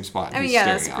exact same spot. And I mean, he's yeah,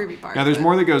 staring that's the out. creepy part, Now, there's but-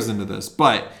 more that goes into this,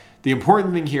 but the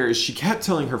important thing here is she kept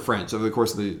telling her friends over the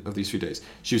course of these few days.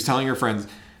 She was telling her friends,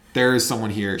 there is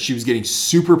someone here. She was getting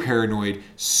super paranoid,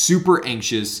 super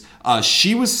anxious.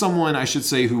 She was someone, I should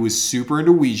say, who was super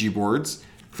into Ouija boards,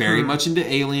 very much into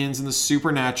aliens and the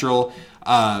supernatural.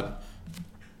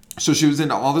 So she was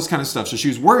into all this kind of stuff. So she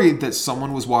was worried that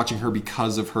someone was watching her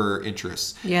because of her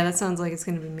interests. Yeah, that sounds like it's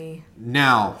going to be me.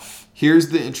 Now, here's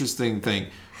the interesting thing.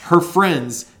 Her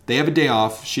friends, they have a day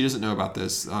off. She doesn't know about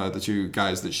this, the 2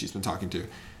 guys that she's been talking to.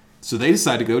 So they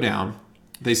decide to go down.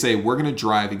 They say, we're going to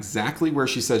drive exactly where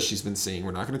she says she's been seeing.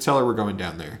 We're not going to tell her we're going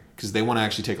down there because they want to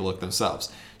actually take a look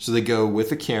themselves. So they go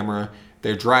with a camera.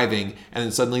 They're driving. And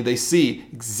then suddenly they see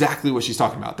exactly what she's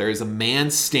talking about. There is a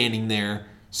man standing there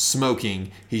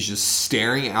smoking. He's just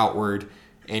staring outward.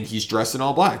 And he's dressed in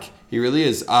all black. He really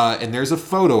is. And there's a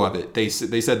photo of it. They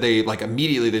said they like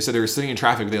immediately. They said they were sitting in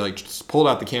traffic. They like just pulled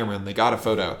out the camera and they got a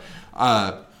photo.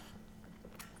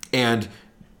 And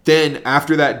then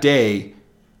after that day,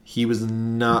 he was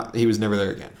never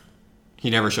there again. He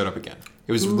never showed up again.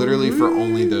 It was literally for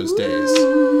only those days.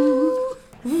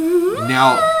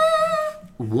 Now,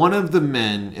 one of the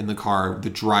men in the car, the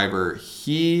driver,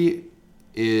 he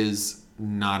is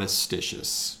not as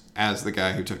stitious as the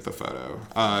guy who took the photo,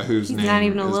 whose He's name not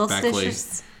even a is little Beckley.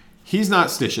 stitious. He's not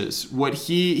Stitches. What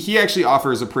he actually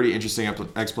offers a pretty interesting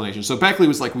explanation. So Beckley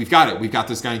was like, we've got it. We've got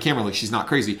this guy on camera. Like, she's not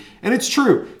crazy. And it's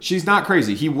true. She's not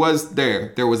crazy. He was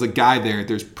there. There was a guy there.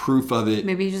 There's proof of it.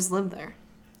 Maybe he just lived there.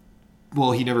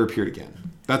 Well, he never appeared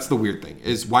again. That's the weird thing,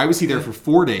 is why was he there for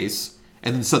 4 days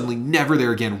and then suddenly never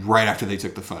there again right after they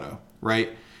took the photo, right?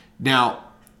 Now,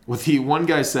 what the one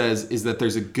guy says is that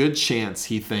there's a good chance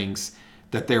he thinks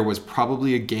that there was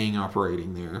probably a gang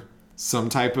operating there. Some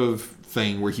type of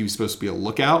thing where he was supposed to be a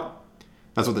lookout.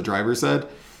 That's what the driver said.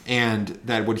 And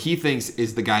that what he thinks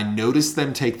is the guy noticed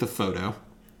them take the photo.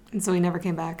 And so he never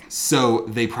came back. So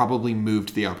they probably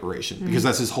moved the operation because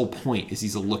that's his whole point, is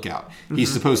he's a lookout. Mm-hmm.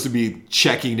 He's supposed to be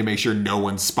checking to make sure no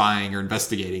one's spying or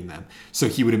investigating them. So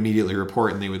he would immediately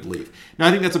report and they would leave. Now,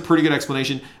 I think that's a pretty good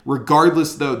explanation.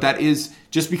 Regardless, though, that is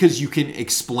just because you can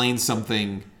explain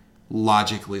something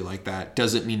logically like that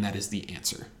doesn't mean that is the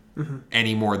answer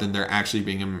any more than there actually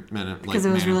being a Man in Black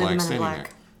standing there.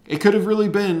 It could have really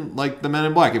been like the Men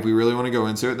in Black. If we really want to go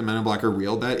into it, the Men in Black are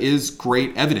real. That is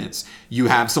great evidence. You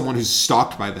have someone who's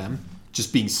stalked by them,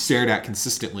 just being stared at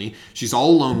consistently. She's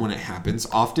all alone when it happens.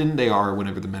 Often they are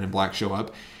whenever the Men in Black show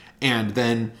up. And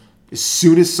then as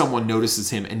soon as someone notices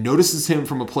him, and notices him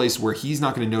from a place where he's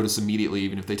not going to notice immediately,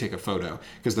 even if they take a photo,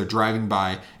 because they're driving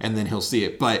by and then he'll see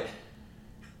it. But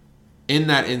in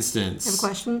that instance... I have a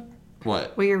question.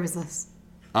 What? What year was this?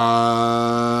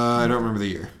 I don't remember the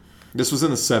year. This was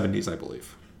in the 70s, I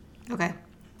believe. Okay.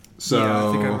 So yeah,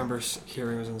 I think I remember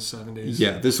hearing it was in the 70s.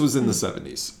 Yeah, this was in the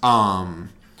 70s.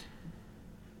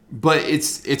 But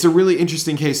it's a really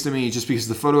interesting case to me just because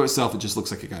the photo itself, it just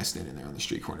looks like a guy standing there on the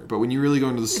street corner. But when you really go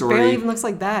into the story... It barely even looks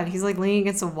like that. He's like leaning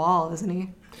against a wall, isn't he?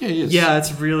 Yeah, he is. Yeah,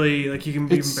 it's really, like, you can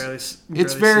even barely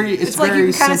It's very It's like you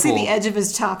can kind of see simple. the edge of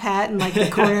his top hat and like the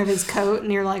corner of his coat,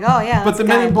 and you're like, oh yeah. But the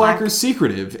Men in Black are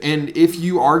secretive, and if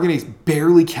you are going to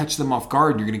barely catch them off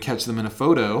guard, you're going to catch them in a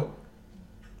photo.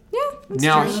 Yeah. That's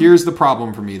Now, true. here's the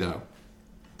problem for me, though.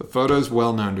 The photo's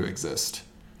well known to exist.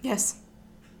 Yes.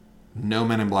 No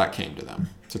Men in Black came to them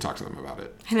to talk to them about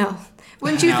it. I know.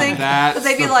 Wouldn't you Now think that's that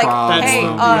they'd be the like, problem.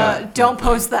 hey, don't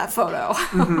post that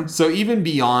photo? So even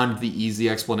beyond the easy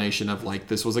explanation of like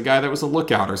this was a guy that was a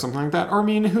lookout or something like that, or I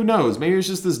mean, who knows? Maybe it was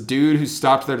just this dude who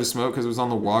stopped there to smoke because it was on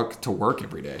the walk to work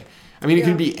every day. I mean, it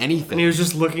could be anything. And he was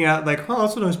just looking at like, oh,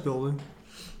 that's a nice building.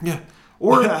 Yeah.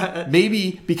 Or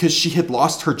maybe because she had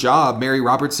lost her job, Mary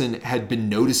Robertson had been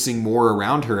noticing more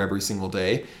around her every single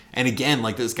day. And again,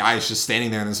 like this guy is just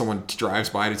standing there and then someone drives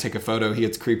by to take a photo. He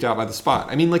gets creeped out by the spot.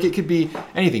 I mean, like it could be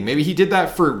anything. Maybe he did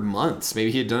that for months.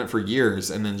 Maybe he had done it for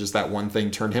years. And then just that one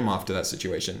thing turned him off to that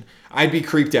situation. I'd be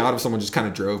creeped out if someone just kind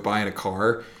of drove by in a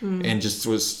car and just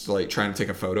was like trying to take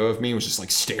a photo of me, was just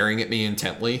like staring at me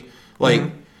intently. Like,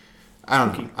 I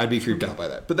don't know. I'd be creeped out by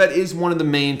that. But that is one of the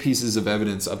main pieces of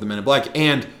evidence of the Men in Black.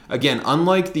 And again,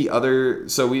 unlike the other...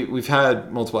 So we've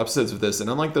had multiple episodes of this. And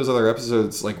unlike those other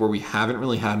episodes, like where we haven't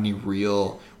really had any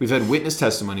real... We've had witness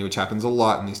testimony, which happens a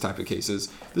lot in these type of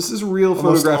cases. This is real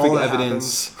Almost photographic all that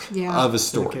evidence of a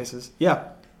story. Cases. Yeah.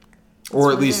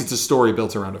 Or at least it's a story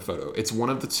built around a photo. It's one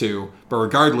of the two. But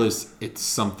regardless, it's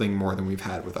something more than we've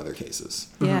had with other cases.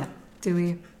 Yeah. Do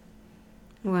we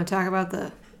want to talk about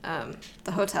the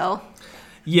hotel?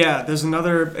 Yeah, there's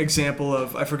another example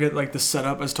of, I forget like the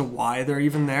setup as to why they're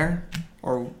even there.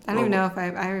 Or I don't even know if I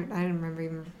didn't remember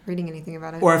even reading anything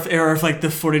about it. Or if like the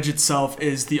footage itself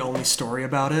is the only story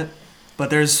about it.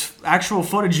 But there's actual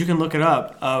footage, you can look it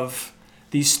up, of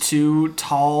these two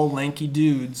tall, lanky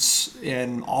dudes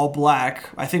in all black.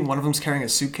 I think one of them's carrying a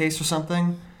suitcase or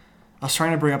something. I was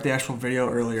trying to bring up the actual video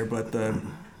earlier, but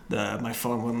my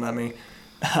phone wouldn't let me.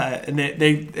 And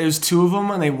there's two of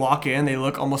them, and they walk in. They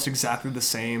look almost exactly the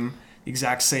same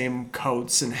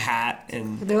coats and hat,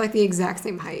 and They're like the exact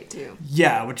same height too.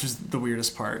 yeah, which is the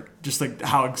weirdest part. Just like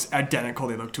how identical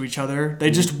they look to each other. They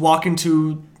just walk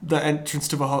into the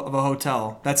entrance of a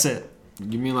hotel. That's it.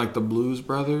 You mean like the Blues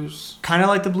Brothers? Kind of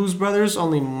like the Blues Brothers,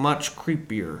 only much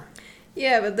creepier.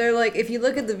 Yeah, but they're like, if you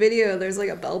look at the video, there's like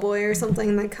a bellboy or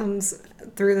something that comes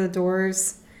through the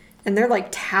doors. And they're like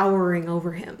towering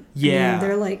over him. Yeah. I mean,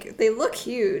 they're like, they look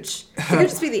huge. It could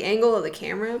just be the angle of the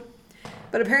camera.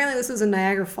 But apparently this was in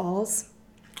Niagara Falls.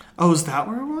 Oh, is that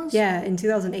where it was? Yeah, in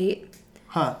 2008.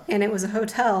 Huh. And it was a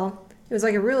hotel. It was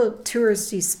like a real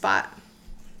touristy spot.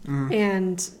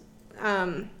 And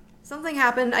something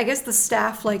happened. I guess the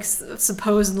staff like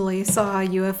supposedly saw a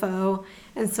UFO.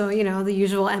 And so, you know, the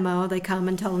usual MO, they come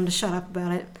and tell them to shut up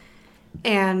about it.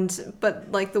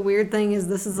 But like the weird thing is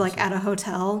this is like at a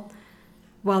hotel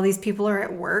while these people are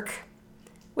at work,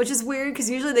 which is weird because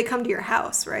usually they come to your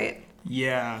house, right?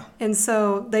 Yeah. And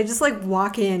so they just like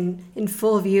walk in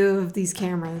full view of these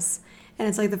cameras, and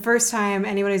it's like the first time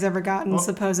anybody's ever gotten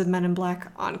supposed Men in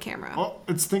Black on camera. Oh,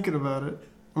 it's thinking about it.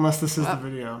 Unless this is the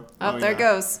video. Oh, there it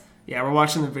goes. Yeah, we're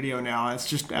watching the video now. It's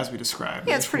just as we described.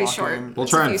 Yeah, it's pretty short. We'll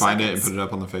try and find it and put it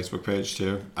up on the Facebook page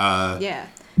too. Yeah,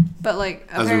 but like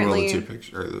as apparently, we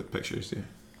roll the pictures.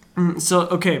 Yeah. So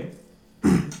okay,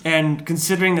 and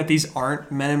considering that these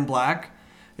aren't Men in Black,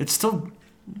 it's still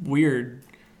weird.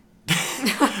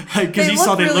 Because you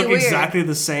saw they really look weird. exactly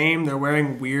the same. They're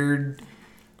wearing weird.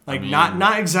 Like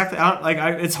not exactly.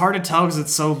 It's hard to tell because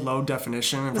it's so low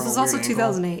definition. And this from is a also weird angle.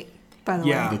 2008. By the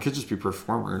Yeah. way, They could just be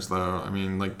performers, though. I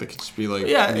mean, like they could just be like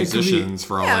Yeah, it could be- musicians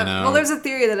for all I know. well, there's a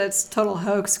theory that it's total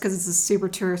hoax because it's a super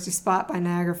touristy spot by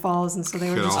Niagara Falls, and so they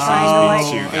were Could just also trying to be like,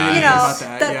 too you bad. know, About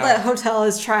that, yeah. that hotel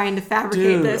is trying to fabricate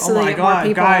Dude, this oh so they my get more god,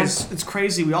 people. guys, it's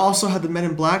crazy. We also had the Men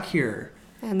in Black here.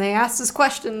 And they asked us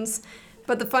questions.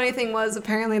 But the funny thing was,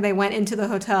 apparently they went into the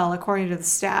hotel, according to the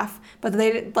staff. But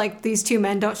these two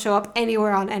men don't show up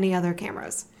anywhere on any other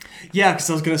cameras. Yeah, because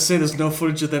I was gonna say there's no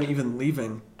footage of them even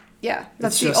leaving. Yeah,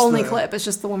 that's It's the just only the- clip. It's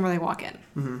just the one where they walk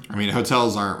in. I mean,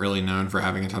 hotels aren't really known for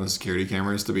having a ton of security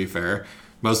cameras, to be fair.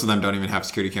 Most of them don't even have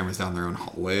security cameras down their own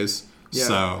hallways. Yeah.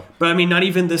 So, But I mean, not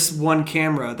even this one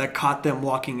camera that caught them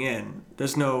walking in.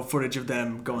 There's no footage of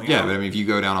them going yeah, out. but I mean, if you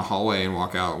go down a hallway and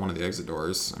walk out one of the exit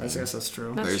doors, I guess that's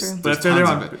true. That's true. But if they're there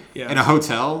tons on- of it. yeah. In a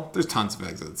hotel, there's tons of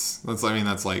exits. That's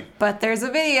like, But there's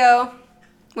a video,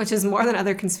 which is more than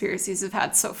other conspiracies have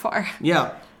had so far.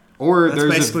 Yeah, or that's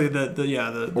there's basically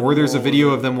or there's a whole- video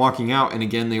of them walking out, and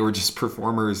again, they were just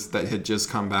performers that had just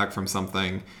come back from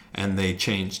something, and they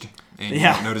changed. And Yeah.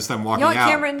 you don't notice them walking You know what, out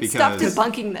Cameron? Stop because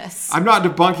debunking this. I'm not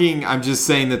debunking. I'm just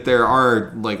saying that there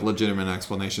are like legitimate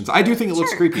explanations. I do think it looks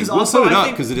Sure. creepy. 'Cause We'll also put it I up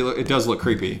think- because it does look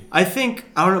creepy. I think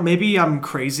I don't know. Maybe I'm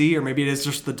crazy, or maybe it is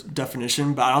just the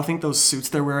definition. But I don't think those suits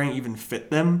they're wearing even fit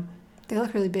them. They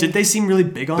look really big. Did they seem really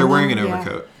big on They're them? wearing an Yeah.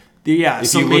 overcoat. Yeah. If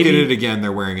so you look maybe, at it again,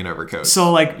 they're wearing an overcoat.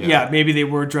 So like Yeah. maybe they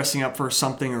were dressing up for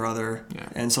something or other, Yeah.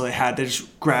 and so they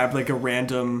just grabbed like a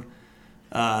random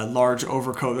large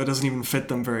overcoat that doesn't even fit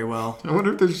them very well. I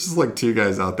wonder if there's just like two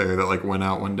guys out there that like went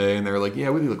out one day and they were like, "Yeah,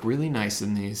 we look really nice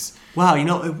in these." Wow, you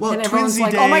know what? And everyone's Twinsy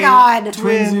like, day, "Oh my God,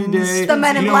 Twinsy day. the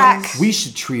Men in You know, Black." We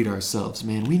should treat ourselves,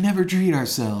 man. We never treat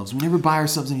ourselves. We never buy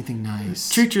ourselves anything nice.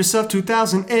 Treat yourself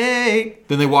 2008.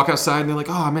 Then they walk outside and they're like,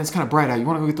 "Oh man, it's kind of bright out. You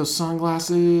want to go get those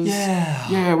sunglasses?" Yeah.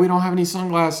 Yeah, we don't have any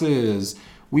sunglasses.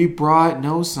 We brought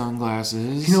no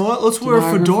sunglasses. You know what? Let's to wear a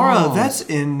Niagara fedora. Falls. That's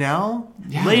in now.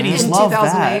 Yeah, Ladies man. In love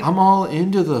 2008. that. I'm all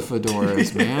into the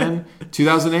fedoras, man.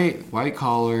 2008, white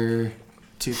collar,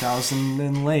 2000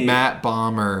 and late. Matt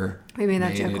Bomber. We made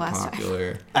that made joke it last time.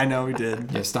 popular. I know we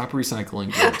did. Yeah, stop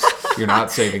recycling jokes. You're not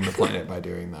saving the planet by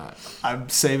doing that. I'm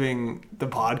saving the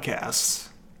podcast.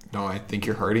 No, I think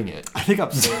you're hurting it. I think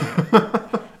I'm saving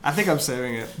it. I think I'm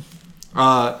saving it.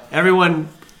 Uh, Everyone,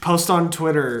 post on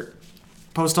Twitter,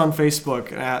 post on Facebook,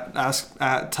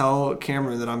 tell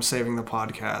Cameron that I'm saving the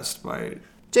podcast by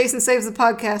Jason Saves the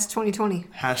Podcast 2020.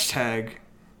 hashtag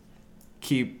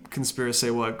keep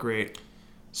conspiracy what great.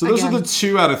 so those are Again. the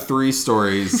 2 out of 3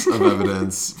 stories of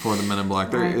evidence for the Men in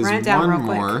Black. There Alright, is run it down one real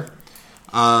quick.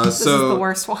 more. This is the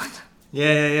worst one.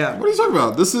 Yeah. What are you talking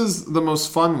about? This is the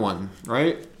most fun one,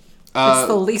 right? It's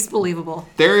the least believable.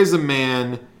 There is a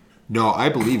man. No, I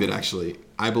believe it actually.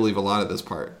 I believe a lot of this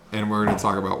part, and we're going to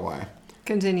talk about why.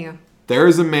 Continue. There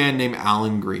is a man named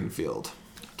Alan Greenfield.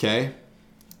 Okay?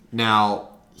 Now,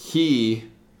 he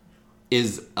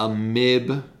is a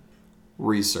MIB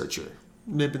researcher.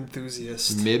 Mib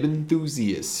enthusiast. MIB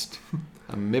enthusiast.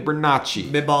 A Mibernacci.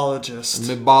 Mibologist.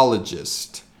 A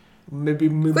Mibologist. Maybe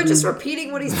Quit just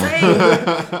repeating what he's saying.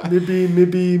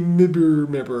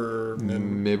 mibber.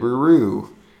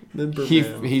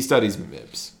 Mibberoo. He studies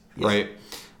MIBs, right?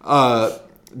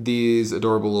 These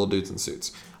adorable little dudes in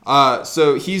suits.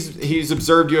 So he's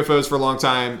observed UFOs for a long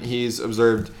time. He's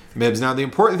observed MIBs. Now, the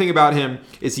important thing about him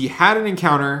is he had an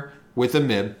encounter with a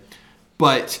MIB,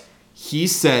 but he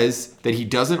says that he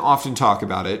doesn't often talk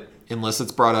about it unless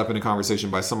it's brought up in a conversation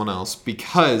by someone else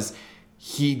because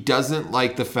he doesn't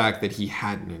like the fact that he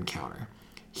had an encounter.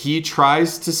 He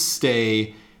tries to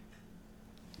stay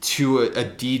to a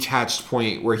detached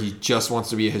point where he just wants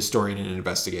to be a historian and an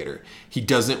investigator. He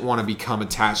doesn't want to become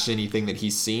attached to anything that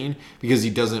he's seen because he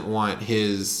doesn't want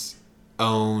his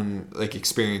own like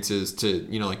experiences to,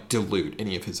 dilute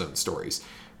any of his own stories.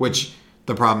 Which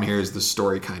the problem here is the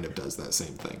story kind of does that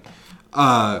same thing.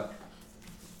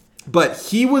 But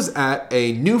he was at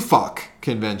a NUFOC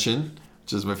convention,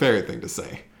 which is my favorite thing to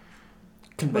say.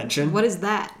 Convention. What is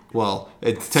that? Well,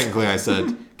 it's technically I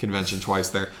said convention twice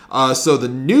there. So the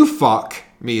NUFOC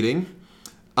meeting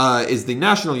is the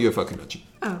National UFO Convention.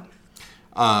 Oh.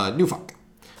 NUFOC.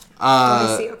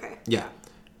 I see. Okay. Yeah.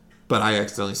 But I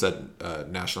accidentally said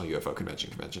National UFO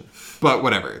Convention. But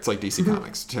whatever. It's like DC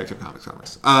Comics, Detective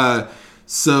Comics.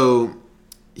 So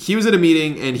he was at a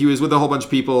meeting, and he was with a whole bunch of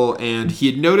people, and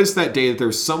he had noticed that day that there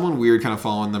was someone weird kind of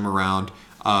following them around.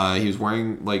 He was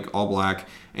wearing, like, all black,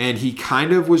 and he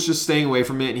kind of was just staying away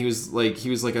from it, and he was like,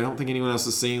 I don't think anyone else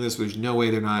is seeing this, but there's no way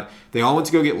they're not. They all went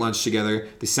to go get lunch together.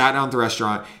 They sat down at the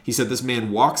restaurant. He said this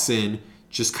man walks in,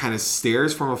 just kind of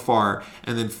stares from afar,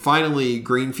 and then finally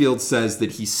Greenfield says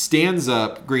that he stands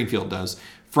up, Greenfield does,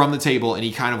 from the table, and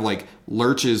he kind of like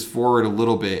lurches forward a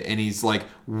little bit, and he's like,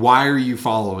 why are you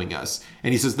following us?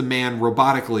 And he says the man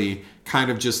robotically kind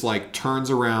of just like turns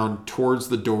around towards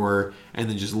the door and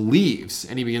then just leaves,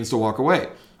 and he begins to walk away.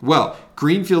 Well,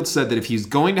 Greenfield said that if he's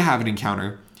going to have an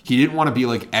encounter, he didn't want to be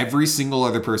like every single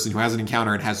other person who has an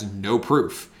encounter and has no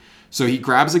proof. So he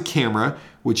grabs a camera,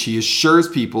 which he assures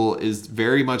people is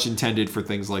very much intended for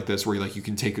things like this, where you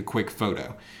can take a quick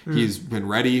photo. He's been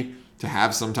ready to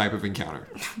have some type of encounter.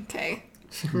 Okay.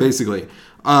 Basically.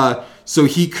 So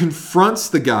he confronts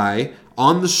the guy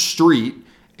on the street,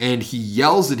 and he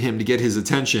yells at him to get his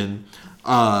attention.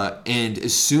 And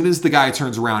as soon as the guy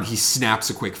turns around, he snaps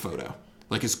a quick photo,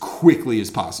 like as quickly as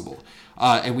possible.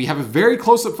 And we have a very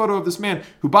close-up photo of this man,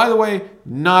 who, by the way,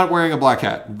 not wearing a black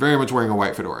hat, very much wearing a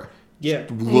white fedora. Yeah.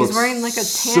 He's wearing like a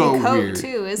tan coat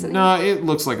too, isn't he? No, it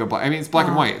looks like a black. I mean, it's black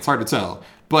and white. It's hard to tell,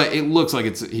 but it looks like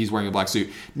he's wearing a black suit.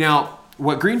 Now,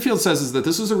 what Greenfield says is that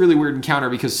this was a really weird encounter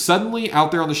because suddenly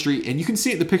out there on the street, and you can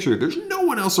see it in the picture, there's no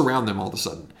one else around them all of a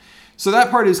sudden. So that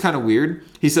part is kind of weird.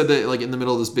 He said that like in the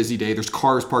middle of this busy day, there's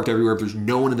cars parked everywhere, but there's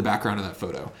no one in the background of that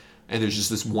photo, and there's just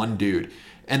this one dude.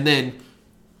 And then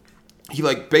he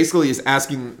like basically is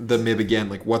asking the MIB again,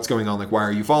 like, what's going on? Like, why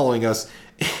are you following us?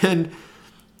 And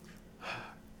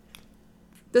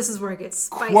this is where it gets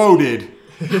spicy. Quoted.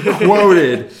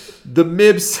 The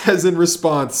MIB says in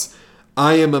response,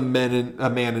 I am a man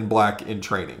in black in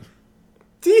training.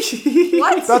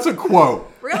 What? That's a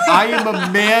quote. Really? I am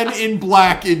a man in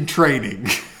black in training.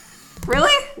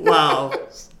 Really? Wow.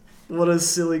 What a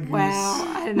silly goose.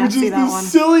 Wow, I did not Which see is that the one.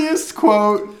 silliest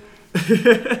quote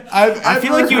I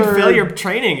feel like you'd heard. fail your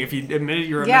training if you admitted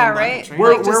you're a Yeah, man in black right. in training.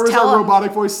 Where Like, just was tell our him.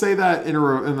 robotic voice say that in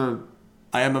a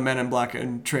I am a man in black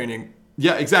in training.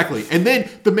 Yeah, exactly. And then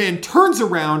the man turns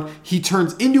around. He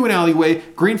turns into an alleyway.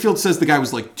 Greenfield says the guy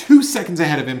was like 2 seconds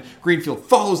ahead of him. Greenfield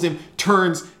follows him,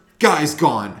 turns, guy's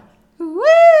gone. Woo!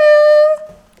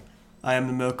 I am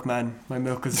the milkman. My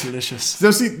milk is delicious.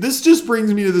 So see, this just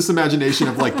brings me to this imagination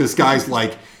of like this guy's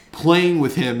like playing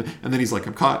with him, and then he's like,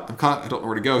 I'm caught, I don't know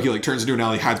where to go. He like turns into an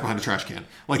alley, hides behind a trash can.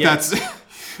 Like that's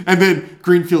and then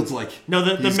Greenfield's like, No,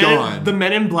 he's gone. the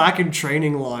men in black in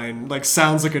training line like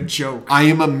sounds like a joke. I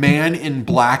am a man in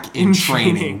black in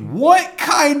training. training. What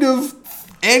kind of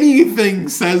anything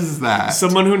says that?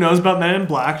 Someone who knows about men in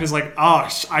black is like, oh,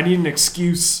 I need an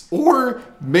excuse. Or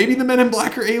maybe the men in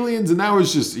black are aliens, and that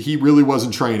was just he really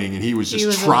wasn't training, and he was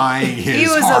just trying his He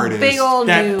was hardest. a big old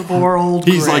That noob. poor old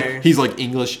He's Gray. like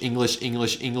English.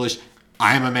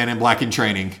 I am a man in black in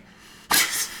training.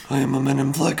 I am a man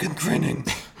in black in training.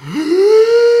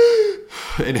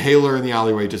 Inhaler in the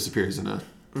alleyway disappears in a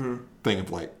thing of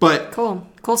light. But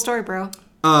Cool story, bro.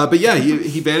 but yeah,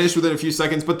 he vanished within a few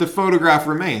seconds. But the photograph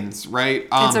remains, right?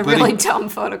 It's a but really dumb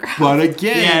photograph. But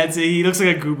again, Yeah, he looks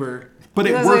like a goober. but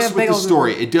He it looks like works a with big the old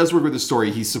story. It does work with the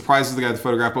story. He surprises the guy with the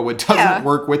photograph. But what doesn't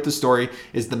work with the story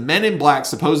is the men in black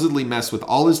supposedly mess with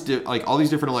all this all these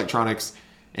different electronics.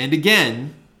 And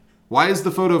again, why is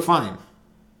the photo fine?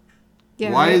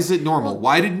 Yeah, Why right. is it normal?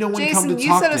 Why did no one come Jason, to you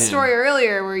talk said to a him? story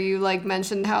earlier where you like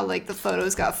mentioned how like the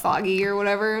photos got foggy or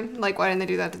whatever. Like, why didn't they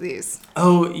do that to these?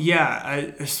 Oh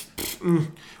yeah,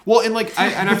 Well, and like,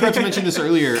 I forgot to mention this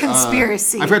earlier.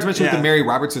 Conspiracy. I forgot to mention with Yeah. the Mary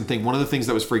Robertson thing. One of the things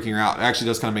that was freaking her out, it actually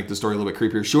does kind of make the story a little bit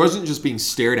creepier. She wasn't just being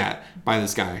stared at by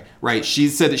this guy, right? She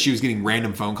said that she was getting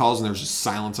random phone calls and there was just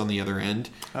silence on the other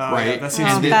end, right? yeah, that seems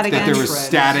to and be that a there was trend.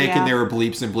 static Yeah. and there were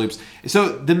bleeps and bloops. So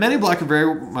the Men in Black are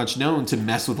very much known to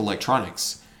mess with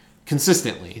electronics.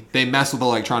 Consistently, they mess with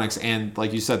electronics, and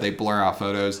like you said, they blur out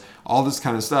photos, all this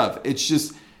kind of stuff. It's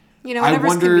just, You know,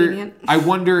 whatever's convenient. I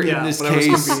wonder in Yeah, this whatever's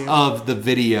case convenient. of the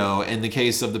video, in the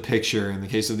case of the picture, in the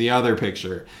case of the other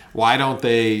picture, why don't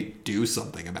they do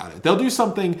something about it? They'll do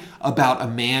something about a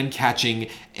man catching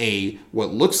a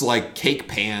what looks like cake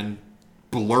pan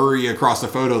blurry across a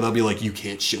photo. They'll be like, you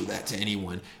can't show that to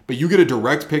anyone. But you get a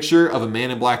direct picture of a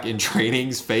man in black in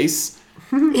training's face.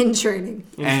 In training.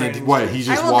 And training. what, he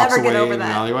just I will walks never get away over in the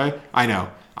that. alleyway? I know.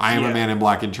 I am a Yeah. man in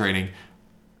black in training.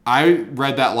 I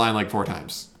read that line like 4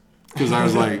 times. Because I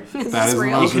was like, that this is the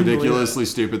real? most You can believe ridiculously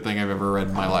stupid thing I've ever read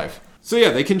in my life. So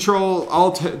yeah, they control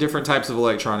all different types of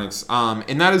electronics,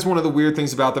 and that is one of the weird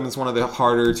things about them. It's one of the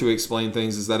harder to explain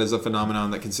things. Is that is a phenomenon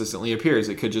that consistently appears.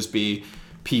 It could just be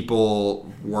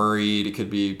people worried. It could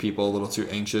be people a little too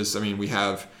anxious. I mean, we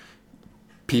have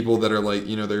people that are like,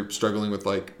 they're struggling with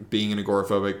like being an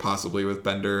agoraphobic, possibly with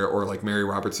Bender, or like Mary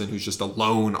Robertson, who's just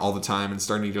alone all the time and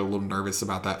starting to get a little nervous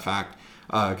about that fact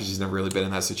because she's never really been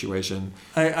in that situation.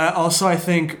 I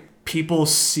think people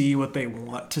see what they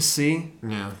want to see.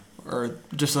 Yeah. Or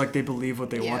just like they believe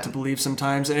what they want to believe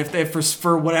sometimes. And if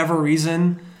for whatever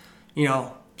reason,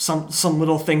 some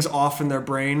little things off in their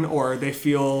brain, or they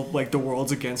feel like the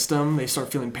world's against them, they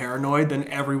start feeling paranoid, then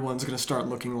everyone's going to start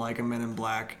looking like a Men in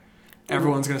Black.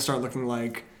 Everyone's going to start looking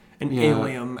like an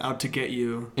alien out to get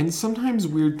you. And sometimes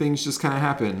weird things just kind of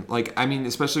happen. Like, I mean,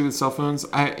 especially with cell phones,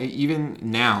 even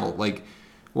now, like,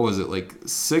 what was it, like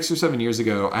 6 or 7 years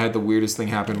ago, I had the weirdest thing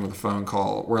happen with a phone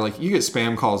call where, like, you get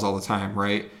spam calls all the time,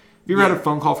 right? Have you ever had a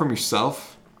phone call from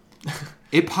yourself?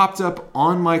 It popped up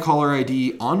on my caller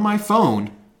ID on my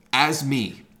phone as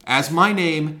me, as my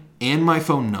name and my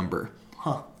phone number.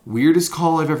 Huh. Weirdest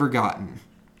call I've ever gotten.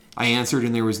 I answered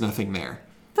and there was nothing there.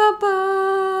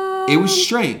 Ba-ba. It was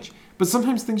strange. But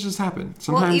sometimes things just happen.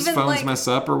 Sometimes phones mess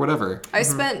up or whatever. I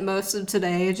spent most of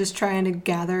today just trying to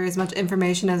gather as much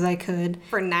information as I could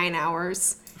for 9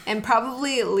 hours. And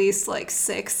probably at least like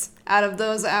 6 out of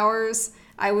those hours,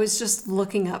 I was just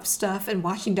looking up stuff and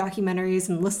watching documentaries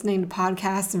and listening to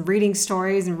podcasts and reading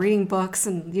stories and reading books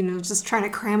and, just trying to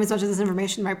cram as much of this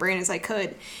information in my brain as I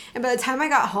could. And by the time I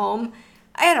got home,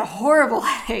 I had a horrible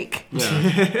headache. Yeah.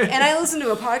 And I listened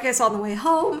to a podcast on the way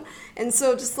home. And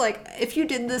so just like, if you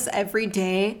did this every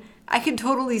day, I could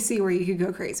totally see where you could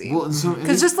go crazy. Well,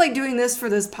 because just like doing this for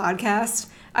this podcast,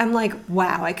 I'm like,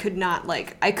 wow, I could not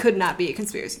be a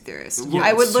conspiracy theorist. Yeah,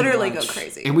 I would so literally much. go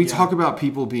crazy. And we talk about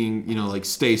people being, like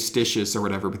stay-stitious or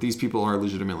whatever, but these people are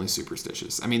legitimately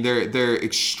superstitious. I mean, they're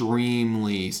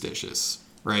extremely stitious,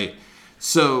 right?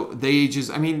 So they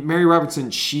just, Mary Robertson,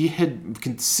 she had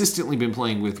consistently been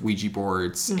playing with Ouija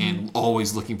boards and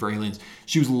always looking for aliens.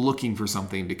 She was looking for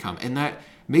something to come. And that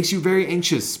makes you very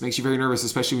anxious, makes you very nervous,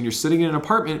 especially when you're sitting in an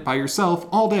apartment by yourself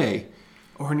all day.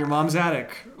 Or in your mom's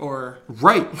attic, or...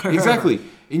 Right, exactly.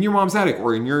 In your mom's attic,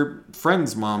 or in your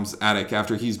friend's mom's attic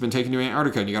after he's been taken to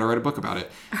Antarctica and you gotta write a book about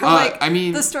it.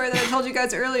 The story that I told you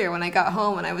guys earlier when I got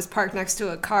home and I was parked next to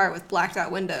a car with blacked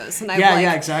out windows. And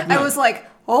exactly. I was like,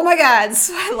 oh my God.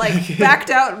 So I backed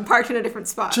out and parked in a different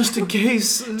spot. Just in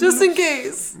case. Just in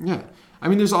case. Yeah.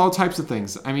 There's all types of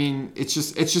things. It's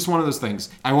just one of those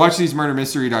things. I watch these murder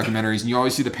mystery documentaries and you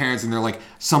always see the parents and they're like,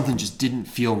 something just didn't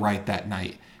feel right that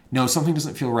night. No, something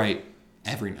doesn't feel right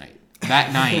every night.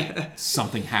 That night,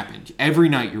 something happened. Every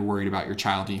night you're worried about your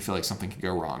child and you feel like something could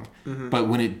go wrong. Mm-hmm. But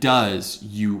when it does,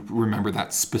 you remember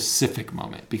that specific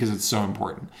moment because it's so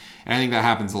important. And I think that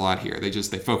happens a lot here. They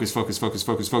focus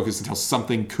until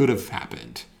something could have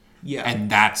happened. Yeah. And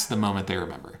that's the moment they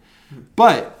remember.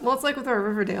 But... Well, it's like with our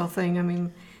Riverdale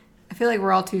thing. I feel like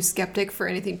we're all too skeptic for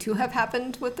anything to have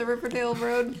happened with the Riverdale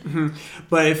Road. Mm-hmm.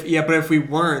 But if we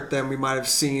weren't, then we might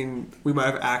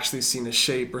have actually seen a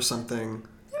shape or something.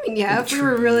 If we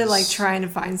were really like trying to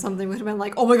find something, we'd have been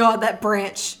like, oh my God, that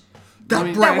branch.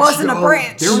 That wasn't a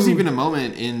branch. There was even a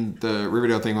moment in the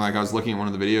Riverdale thing, like I was looking at one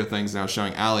of the video things and I was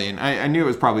showing Allie, and I knew it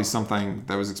was probably something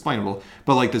that was explainable,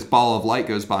 but like this ball of light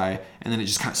goes by and then it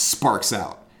just kind of sparks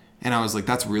out. And I was like,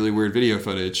 that's really weird video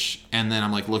footage. And then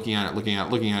I'm like looking at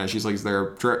it. She's like, is there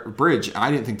a bridge?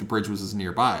 I didn't think the bridge was as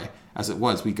nearby as it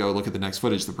was. We go look at the next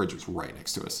footage. The bridge was right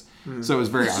next to us. So it was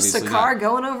very obviously just a car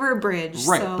going over a bridge.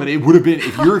 Right. So. But it would have been,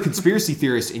 if you're a conspiracy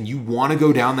theorist and you want to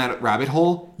go down that rabbit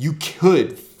hole, you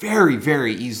could very,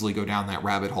 very easily go down that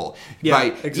rabbit hole. Yeah,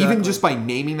 exactly. Even just by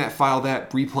naming that file,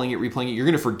 replaying it, you're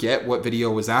going to forget what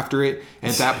video was after it.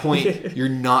 And at that point, you're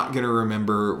not going to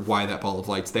remember why that ball of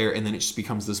light's there. And then it just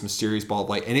becomes this mysterious ball of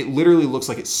light. And it literally looks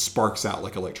like it sparks out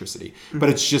like electricity. Mm-hmm. But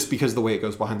it's just because of the way it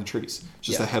goes behind the trees.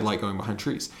 Just a headlight going behind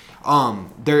trees.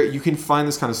 You can find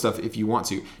this kind of stuff if you want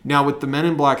to. Now, with the Men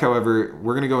in Black, however,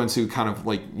 we're going to go into kind of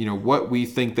like, what we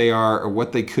think they are or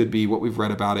what they could be, what we've read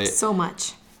about it. So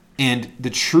much. And the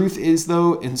truth is,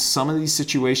 though, in some of these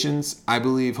situations, I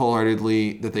believe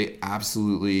wholeheartedly that they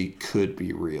absolutely could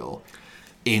be real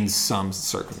in some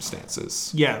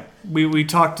circumstances. Yeah. We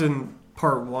talked in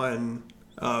part 1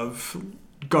 of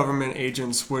government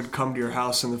agents would come to your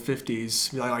house in the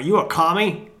 50s. Be like, are you a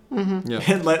commie? Mm-hmm. Yeah.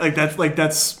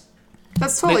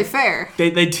 That's totally fair.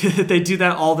 They do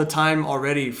that all the time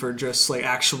already for just like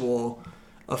actual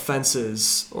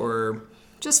offenses or...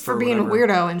 Just for being whatever. a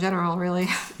weirdo in general, really.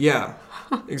 Yeah,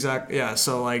 exactly. Yeah,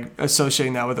 so like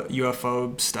associating that with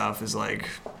UFO stuff is like,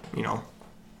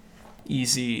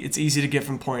 easy. It's easy to get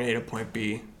from point A to point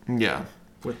B Yeah.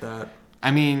 with that.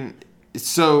 I mean,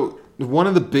 so one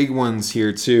of the big ones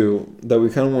here too that we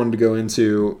kind of wanted to go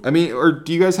into. I mean, or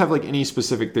do you guys have like any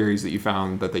specific theories that you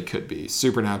found that they could be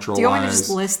supernatural? Do you want me to just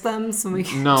list them so we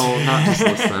can? No, not just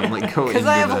list them. Like go Because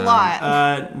I have a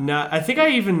lot. No, I think I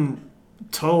even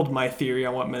told my theory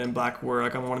on what Men in Black were,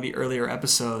 like on one of the earlier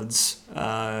episodes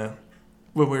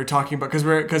when we were talking about,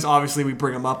 because obviously we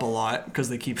bring them up a lot because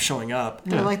they keep showing up.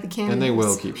 They're like the cameos. And they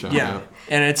will keep showing up.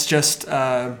 And it's just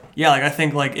like I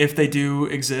think like if they do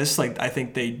exist, like I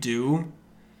think they do,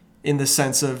 in the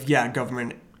sense of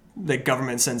government. The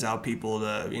government sends out people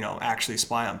to actually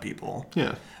spy on people.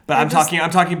 Yeah. But I'm talking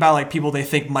about like people they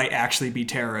think might actually be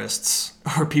terrorists,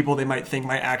 or people they might think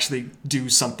might actually do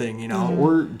something,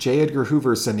 Or J. Edgar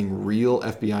Hoover sending real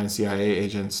FBI and CIA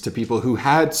agents to people who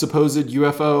had supposed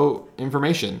UFO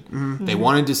information. Mm-hmm. They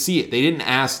wanted to see it. They didn't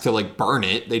ask to like burn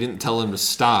it. They didn't tell them to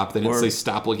stop. They didn't say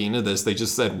stop looking into this. They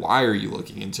just said, why are you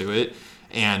looking into it?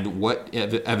 And what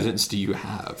evidence do you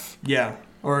have? Yeah.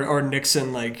 Or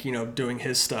Nixon, like, doing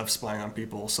his stuff, spying on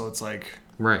people. So it's like...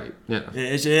 Right, yeah.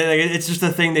 It's just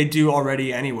a thing they do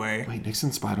already anyway. Wait,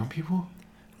 Nixon spied on people?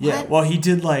 Yeah, well, he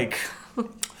did, like...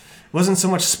 wasn't so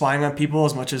much spying on people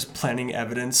as much as planting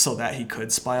evidence so that he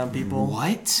could spy on people.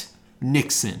 What?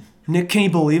 Nixon. Nick, can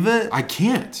you believe it? I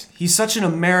can't. He's such an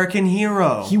American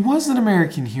hero. He was an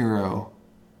American hero.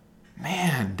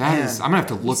 Man, is... I'm going to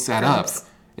have to look that up.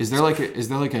 Is there like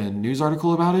a news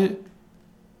article about it?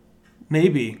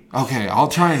 Maybe. Okay, I'll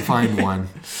try and find one.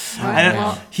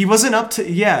 He wasn't up to...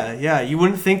 Yeah. You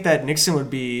wouldn't think that Nixon would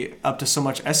be up to so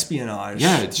much espionage.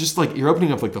 Yeah, it's just like you're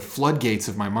opening up like the floodgates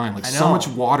of my mind. Like so much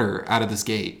water out of this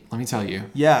gate. Let me tell you.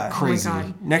 Yeah. Crazy. Oh my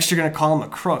God. Next you're going to call him a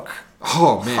crook.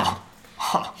 Oh, man.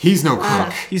 He's no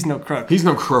crook. He's no crook. He's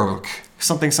no crook.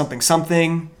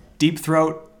 Something. Deep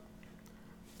throat.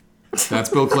 That's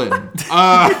Bill Clinton.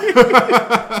 Oh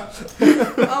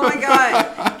my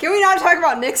God. Can we not talk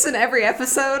about Nixon every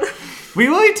episode? We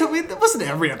really took... It wasn't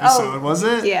every episode, was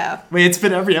it? Yeah. Wait, it's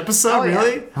been every episode,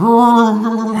 really?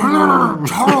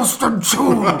 Charleston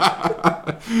Chew.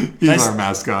 He's our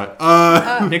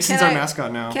mascot. Nixon's our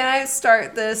mascot now. Can I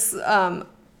start this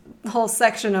whole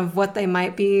section of what they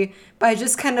might be by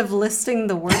just kind of listing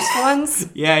the worst ones?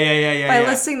 Yeah. By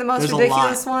listing the most There's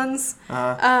ridiculous ones.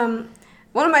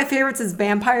 One of my favorites is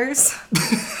vampires.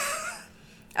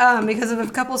 Because of a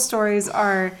couple stories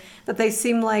are that they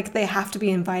seem like they have to be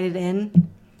invited in.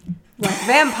 Like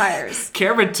vampires.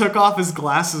 Cameron took off his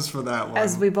glasses for that one.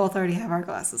 As we both already have our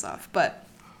glasses off, but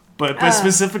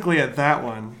specifically at that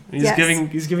one. He's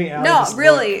giving Alex no, this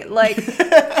really, like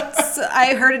so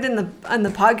I heard it on the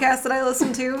podcast that I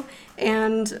listened to,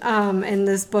 and in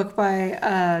this book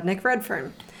by Nick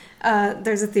Redfern.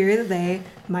 There's a theory that they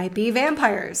might be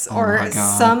vampires or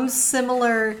some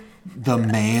similar The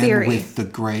man theory. with the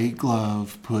gray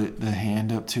glove put the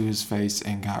hand up to his face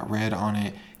and got red on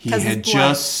it. He 'Cause had his blood.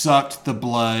 just sucked the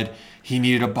blood. He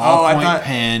needed a ballpoint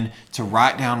pen to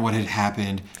write down what had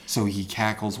happened, so he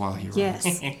cackles while he runs. Yes.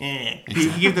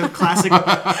 he gave the classic...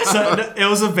 so it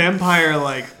was a vampire,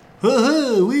 like...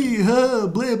 blah,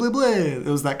 blah, blah. It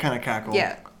was that kind of cackle.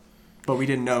 Yeah. But we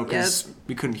didn't know because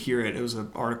we couldn't hear it. It was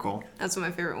an article. That's one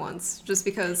of my favorite ones. Just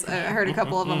because I heard a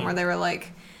couple of them where they were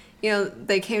like,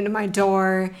 they came to my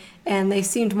door and they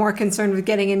seemed more concerned with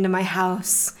getting into my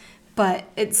house, but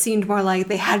it seemed more like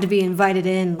they had to be invited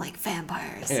in like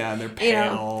vampires. Yeah, and they're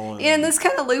pale. And this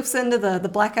kind of loops into the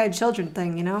black-eyed children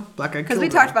thing, Black-eyed because we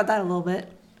children. talked about that a little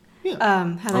bit.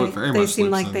 Yeah. How it very they much seem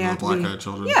loops like they into have the to be. black-eyed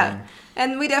children Yeah. thing.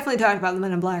 And we definitely talked about the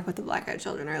Men in Black with the black-eyed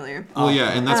children earlier. Well, yeah,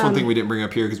 and that's one thing we didn't bring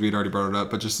up here because we had already brought it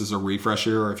up, but just as a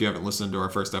refresher, or if you haven't listened to our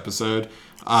first episode,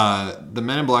 the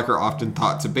Men in Black are often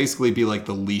thought to basically be like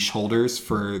the leash holders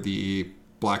for the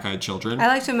black-eyed children. I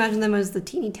like to imagine them as the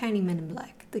teeny tiny Men in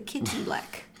Black, the kids in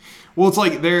black. Well, it's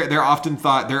like they're often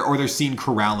thought they're seen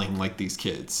corralling like these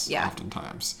kids. Yeah.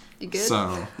 Oftentimes. You good?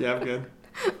 So Yeah, I'm good.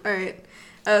 All right.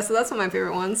 So that's one of my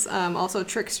favorite ones. Also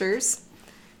tricksters.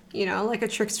 Like a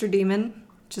trickster demon.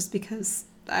 Just because,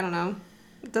 I don't know,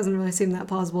 it doesn't really seem that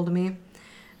plausible to me.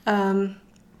 Time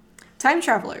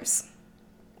travelers.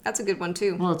 That's a good one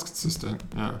too. well, it's consistent.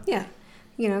 Yeah.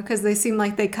 Yeah. Because they seem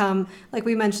like they come, like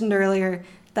we mentioned earlier,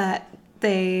 that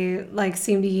they like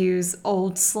seem to use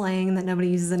old slang that nobody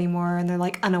uses anymore, and they're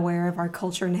like unaware of our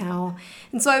culture now.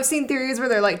 And so I've seen theories where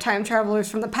they're like time travelers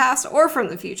from the past or from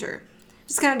the future.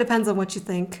 Just kind of depends on what you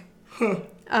think.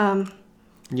 Yeah.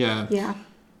 Yeah.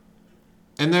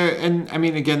 And I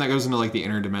mean, again, that goes into like the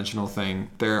interdimensional thing.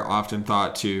 They're often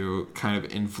thought to kind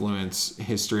of influence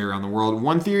history around the world.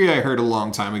 One theory I heard a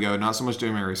long time ago, not so much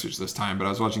doing my research this time, but I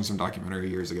was watching some documentary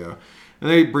years ago, And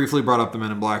they briefly brought up the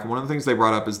Men in Black. And one of the things they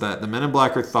brought up is that the Men in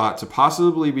Black are thought to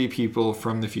possibly be people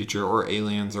from the future or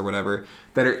aliens or whatever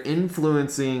that are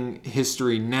influencing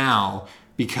history now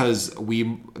because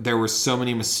there were so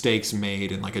many mistakes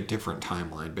made in like a different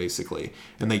timeline, basically.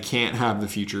 And they can't have the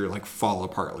future like fall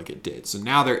apart like it did. So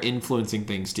now they're influencing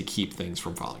things to keep things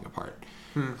from falling apart.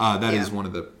 That is one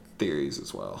of the theories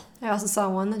as well. I also saw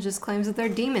one that just claims that they're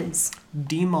demons.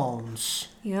 Demons.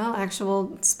 You know,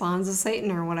 actual spawns of Satan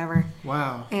or whatever.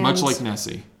 Wow. And Much like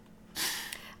Nessie.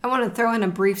 I want to throw in a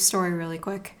brief story really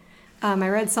quick. I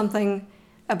read something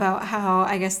about how,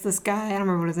 I guess this guy, I don't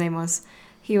remember what his name was,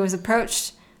 he was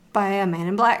approached by a man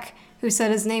in black who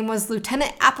said his name was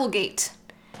Lieutenant Applegate.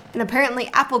 And apparently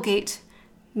Applegate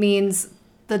means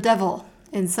the devil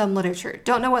in some literature.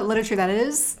 Don't know what literature that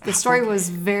is. The story was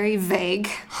very vague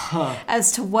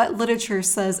as to what literature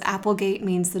says Applegate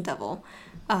means the devil.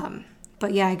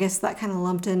 But yeah, I guess that kind of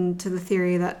lumped into the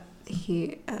theory that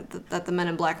that the Men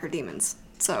in Black are demons.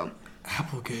 So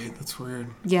Applegate, that's weird.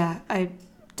 yeah, I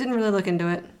didn't really look into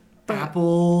it. But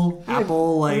Apple,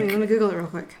 let me Google it real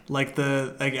quick. like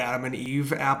Adam and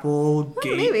Eve apple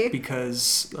gate maybe.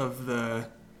 because of the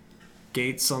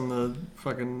gates on the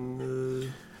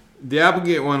fucking. The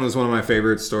Applegate one was one of my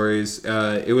favorite stories.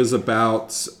 It was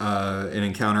about an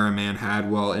encounter a man had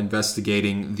while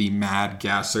investigating the Mad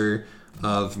Gasser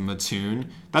of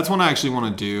Mattoon. That's one I actually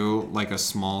want to do like a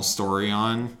small story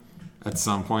on at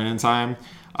some point in time.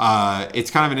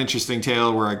 It's kind of an interesting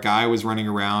tale where a guy was running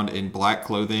around in black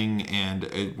clothing and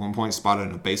at one point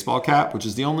spotted a baseball cap, which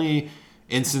is the only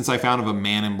instance I found of a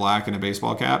man in black in a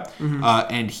baseball cap.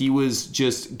 And he was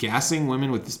just gassing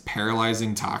women with this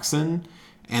paralyzing toxin.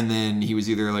 And then he was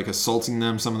either like assaulting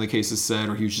them, some of the cases said,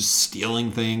 or he was just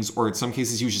stealing things, or in some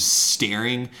cases he was just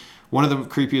staring. One of the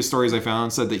creepiest stories I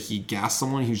found said that he gassed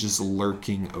someone, he was just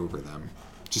lurking over them,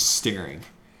 just staring,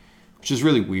 which is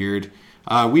really weird.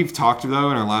 We've talked,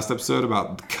 though, in our last episode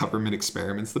about government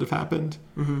experiments that have happened.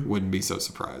 Wouldn't be so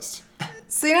surprised.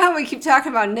 So you know how we keep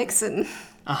talking about Nixon?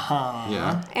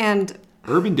 Yeah. And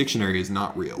Urban Dictionary is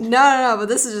not real. no, but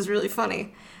this is just really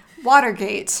funny.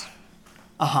 Watergate.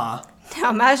 Now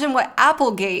imagine what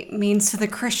Applegate means to the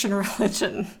Christian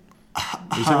religion.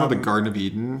 Are you talking about the Garden of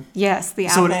Eden? Yes, the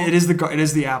So apple. it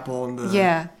is the apple and the.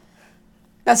 Yeah.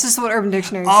 That's just what Urban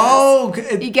Dictionary says. Oh,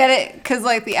 You get it? Because,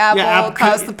 like, the apple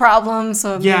caused the problem,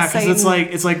 so it yeah, means because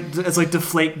Satan. it's like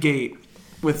Deflate Gate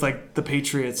with like the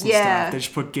Patriots and Yeah. stuff. They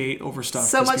just put gate over stuff.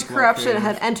 So 'cause much people are corruption creative.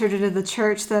 had entered into the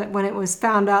church that when it was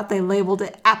found out, they labeled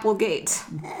it Applegate.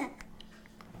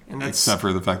 And that's Except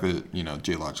for the fact that,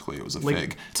 geologically it was a Linked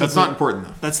fig. to That's the- not important,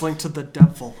 though. that's linked to the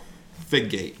devil. Fig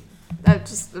Gate.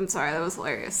 I'm sorry, that was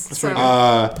hilarious.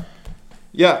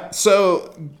 Yeah,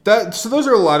 so those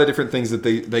are a lot of different things that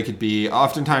they could be.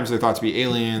 Oftentimes they're thought to be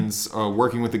aliens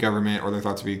working with the government, or they're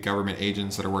thought to be government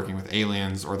agents that are working with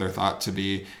aliens, or they're thought to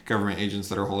be government agents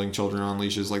that are holding children on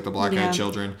leashes like the black-eyed Yeah.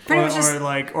 children. Pretty much just-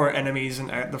 or enemies in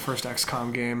the first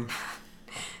XCOM game.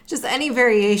 Just any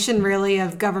variation, really,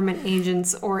 of government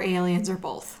agents or aliens or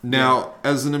both. Now,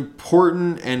 as an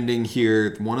important ending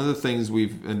here, one of the things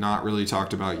we've not really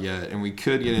talked about yet, and we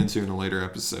could get into in a later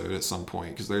episode at some point,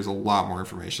 because there's a lot more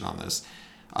information on this.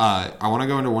 I want to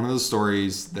go into one of those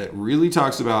stories that really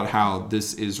talks about how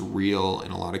this is real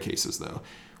in a lot of cases, though.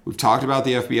 We've talked about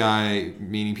the FBI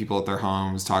meeting people at their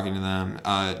homes, talking to them.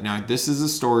 Now, this is a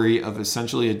story of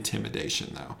essentially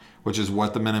intimidation, though, which is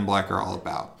what the Men in Black are all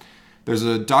about. There's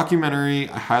a documentary.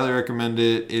 I highly recommend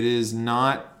it. It is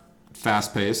not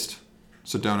fast-paced,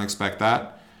 so don't expect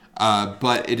that.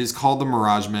 But it is called The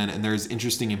Mirage Men, and there's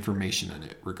interesting information in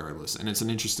it regardless. And it's an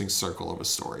interesting circle of a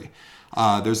story.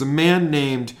 There's a man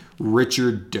named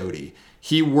Richard Doty.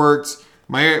 He worked...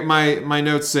 My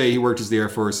notes say he worked as the Air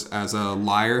Force as a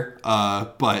liar,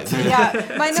 but...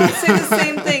 Yeah, my notes say the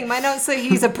same thing. My notes say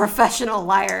he's a professional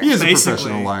liar. He is a Basically.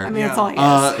 professional liar. I mean, that's all he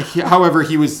is. However,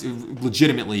 he was in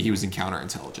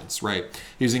counterintelligence, right?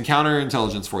 He was in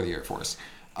counterintelligence for the Air Force.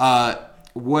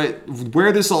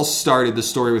 Where this all started, the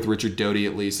story with Richard Doty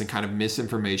at least, and kind of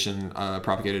misinformation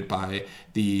propagated by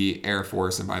the Air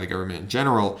Force and by the government in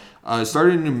general,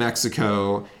 started in New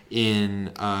Mexico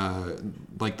in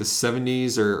like the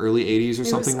 70s or early 80s or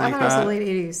something like that. I thought it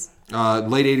was the late 80s.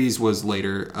 Late 80s was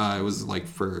later. It was like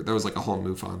there was like a whole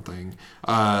MUFON thing.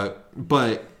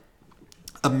 But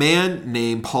a man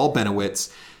named Paul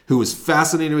Benowitz, who was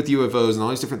fascinated with UFOs and all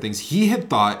these different things, he had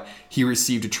thought he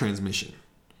received a transmission.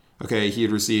 Okay, he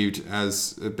had received,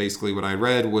 as basically what I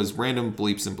read, was random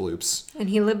bleeps and bloops. And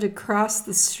he lived across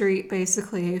the street,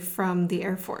 basically, from the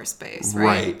Air Force base,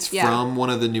 right? From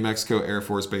one of the New Mexico Air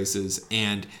Force bases.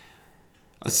 And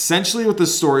Essentially, what the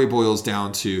story boils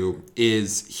down to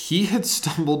is he had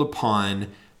stumbled upon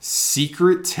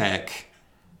secret tech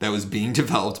that was being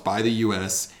developed by the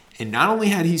U.S. And not only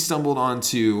had he stumbled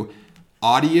onto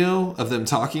audio of them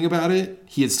talking about it,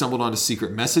 he had stumbled onto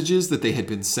secret messages that they had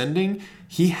been sending.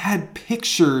 He had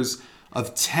pictures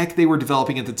of tech they were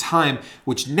developing at the time,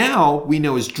 which now we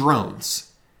know as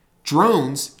drones.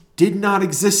 Drones did not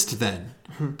exist then.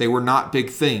 They were not big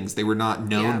things. They were not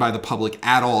known by the public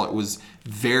at all. It was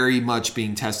very much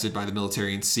being tested by the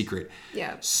military in secret.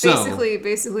 Yeah. So,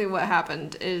 basically what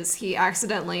happened is he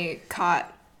accidentally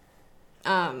caught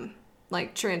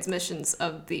like transmissions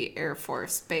of the Air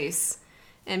Force base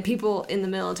and people in the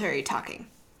military talking.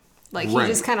 Like he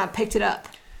just kind of picked it up.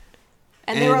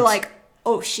 And they were like,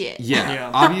 oh shit. Yeah.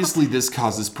 Obviously this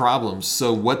causes problems.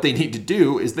 So what they need to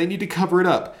do is they need to cover it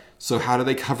up. So how do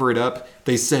they cover it up?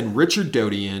 They send Richard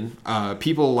Doty in.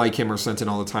 People like him are sent in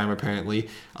all the time, apparently.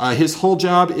 His whole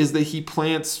job is that he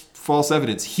plants false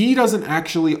evidence. He doesn't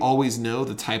actually always know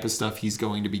the type of stuff he's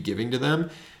going to be giving to them.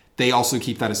 They also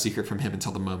keep that a secret from him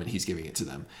until the moment he's giving it to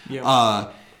them.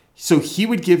 Yeah. So he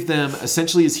would give them,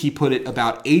 essentially, as he put it,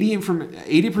 about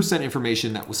 80%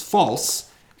 information that was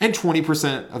false and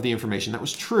 20% of the information that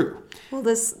was true. Well,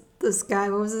 this guy,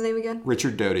 what was his name again?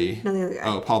 Richard Doty. No, the other guy.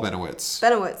 Oh, Paul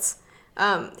Benowitz.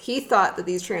 He thought that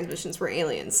these transmissions were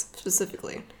aliens,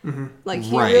 specifically. Mm-hmm. Like,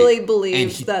 he really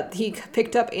believed that he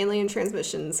picked up alien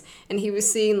transmissions, and he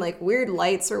was seeing, like, weird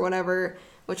lights or whatever,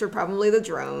 which are probably the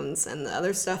drones and the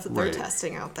other stuff that they're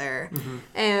testing out there. Mm-hmm.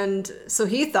 And so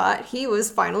he thought he was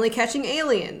finally catching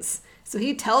aliens. So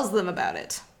he tells them about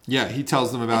it. Yeah, he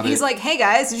tells them about it. He's like, hey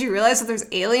guys, did you realize that there's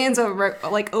aliens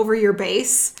over your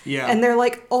base? Yeah. And they're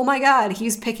like, oh my god,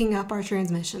 he's picking up our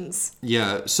transmissions.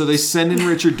 Yeah, so they send in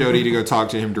Richard Doty to go talk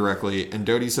to him directly, and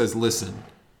Doty says, listen,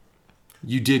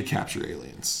 you did capture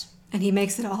aliens. And he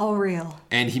makes it all real.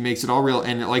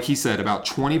 And like he said, about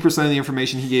 20% of the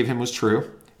information he gave him was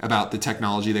true about the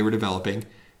technology they were developing,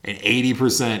 and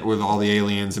 80% with all the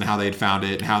aliens and how they had found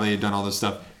it and how they had done all this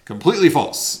stuff. Completely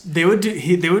false. They would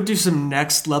do some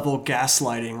next level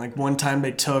gaslighting. Like one time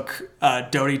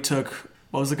Doty took,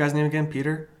 what was the guy's name again?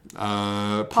 Peter?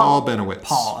 Paul Benowitz.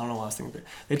 Paul. I don't know what I was thinking.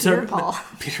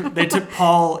 They took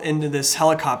Paul into this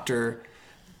helicopter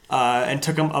and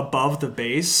took him above the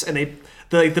base, and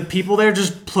the people there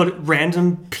just put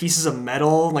random pieces of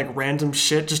metal, like random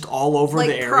shit, just all over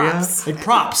the area,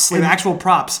 like actual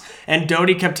props. And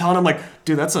Doty kept telling him, like,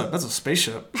 "Dude, that's a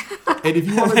spaceship." And if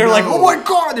you want to, they're like, "Oh my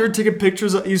god!" They were taking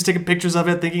pictures. He was taking pictures of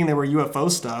it, thinking they were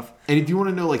UFO stuff. And if you want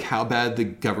to know, like, how bad the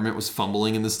government was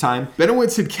fumbling in this time,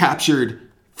 Benowitz had captured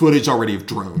footage already of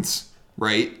drones,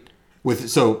 right?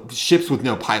 So ships with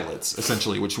no pilots,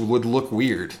 essentially, which would look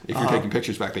weird if you're taking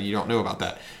pictures back then. You don't know about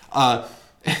that.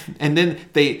 And then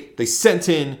they sent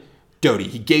in Doty.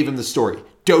 He gave him the story.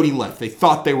 Doty left. They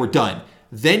thought they were done.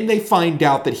 Then they find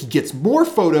out that he gets more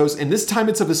photos, and this time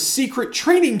it's of a secret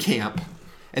training camp.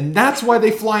 And that's why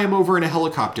they fly him over in a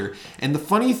helicopter. And the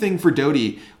funny thing for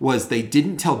Doty was they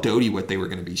didn't tell Doty what they were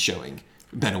going to be showing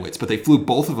Benowitz, but they flew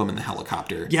both of them in the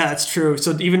helicopter. Yeah, that's true.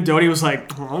 So even Doty was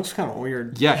like, "Oh, that's kind of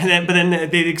weird." Yeah. But then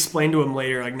they explained to him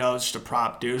later, like, "No, it's just a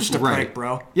prop, dude. It's just a prank,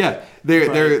 bro." Yeah,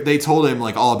 they told him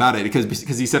like all about it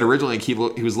because he said originally he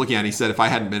was looking at it. He said if I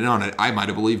hadn't been in on it, I might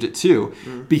have believed it too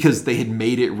because they had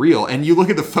made it real. And you look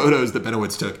at the photos that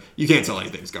Benowitz took, you can't tell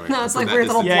anything's going on. No, it's like weird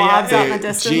little blobs out in the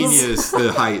distance. Genius,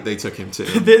 the height they took him to.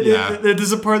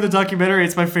 There's a part of the documentary.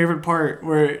 It's my favorite part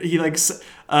where he like.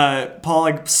 Paul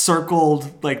like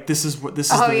circled like this is where the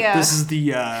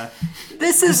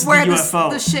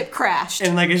ship crashed,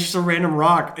 and like it's just a random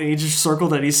rock, and he just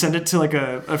circled it. He sent it to like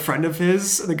a friend of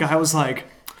his, and the guy was like,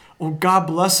 "Oh, God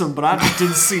bless him, but I just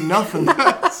didn't see nothing."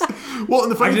 Well,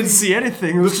 and I didn't see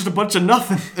anything. It was just a bunch of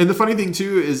nothing. And the funny thing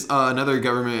too is another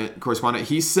government correspondent.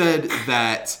 He said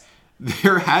that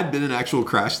there had been an actual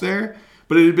crash there.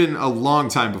 But it had been a long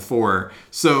time before.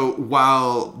 So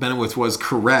while Benowitz was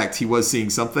correct, he was seeing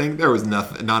something. There was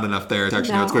not enough there to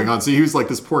actually know what's going on. So he was like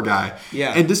this poor guy.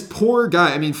 Yeah. And this poor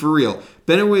guy, I mean, for real,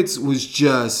 Benowitz was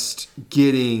just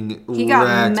getting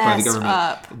wrecked by the government.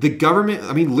 Up. The government,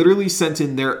 I mean, literally sent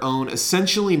in their own,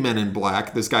 essentially men in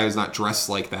black. This guy was not dressed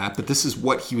like that, but this is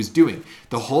what he was doing.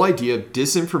 The whole idea of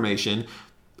disinformation,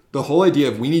 the whole idea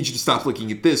of we need you to stop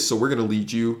looking at this, so we're going to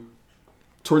lead you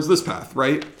towards this path,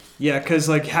 right? Yeah, because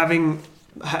like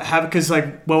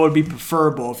what would be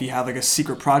preferable if you have like a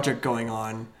secret project going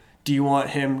on? Do you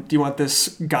want this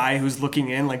guy who's looking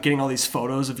in, like getting all these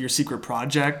photos of your secret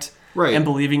project? Right. and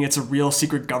believing it's a real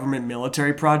secret government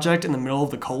military project in the middle of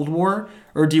the Cold War?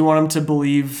 Or do you want him to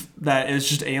believe that it's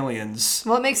just aliens?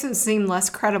 Well, it makes him seem less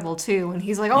credible too when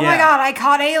he's like, "Oh Yeah. my god, I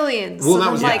caught aliens." Well, So that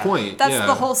then, was like, the point. That's Yeah.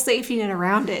 the whole safety net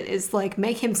around it, is like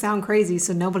make him sound crazy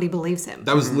so nobody believes him.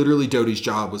 That was literally Doty's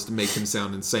job, was to make him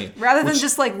sound insane. Rather than Which-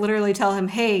 just like literally tell him,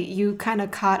 "Hey, you kind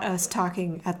of caught us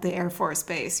talking at the Air Force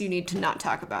Base. You need to not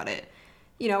talk about it."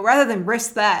 You know, rather than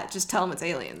risk that, just tell him it's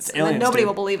aliens, and then aliens, nobody dude.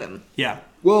 will believe him. Yeah.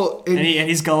 Well, And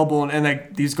he's gullible, and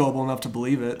like, he's gullible enough to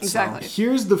believe it. so. Exactly.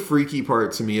 here's the freaky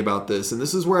part to me about this, and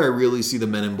this is where I really see the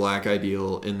Men in Black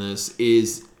ideal in this,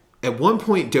 is at one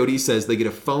point Doty says they get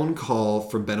a phone call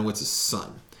from Benowitz's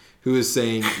son, who is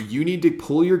saying, you need to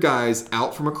pull your guys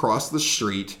out from across the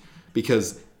street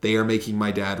because they are making my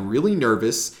dad really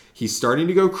nervous. He's starting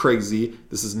to go crazy.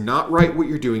 This is not right what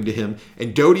you're doing to him.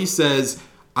 And Doty says,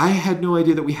 I had no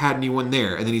idea that we had anyone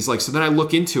there. And then he's like, so then I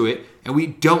look into it and we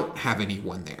don't have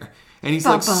anyone there. And he's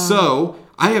like, so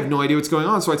I have no idea what's going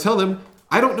on. So I tell them,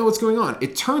 I don't know what's going on.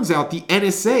 It turns out the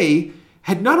NSA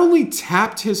had not only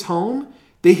tapped his home,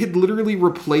 they had literally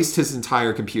replaced his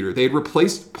entire computer. They had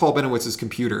replaced Paul Benowitz's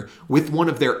computer with one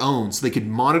of their own so they could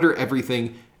monitor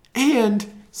everything and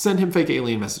send him fake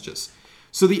alien messages.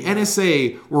 So the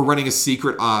NSA were running a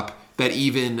secret op that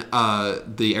even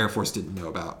the Air Force didn't know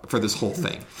about for this whole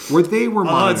thing, where they were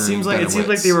monitoring. It seems like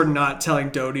Benowitz. they were not telling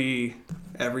Doty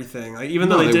everything. Like even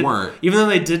though No, they they did, weren't. even though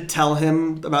they did tell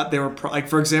him about like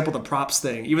for example the props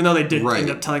thing. Even though they did Right. end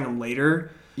up telling him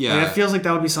later. Yeah. Like, it feels like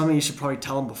that would be something you should probably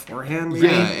tell him beforehand. Maybe.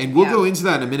 Yeah, and we'll Yeah. go into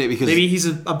that in a minute because Maybe he's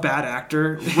a bad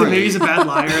actor. Right. Maybe he's a bad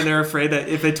liar, and they're afraid that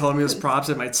if they told him he was props,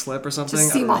 it might slip or something. Just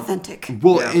I don't seem know. authentic.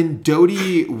 Well, Yeah. in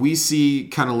Doty, we see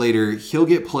kind of later, he'll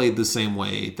get played the same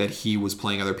way that he was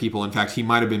playing other people. In fact, he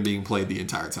might have been being played the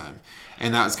entire time.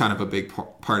 And that was kind of a big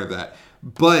part of that.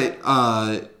 But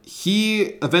he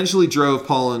eventually drove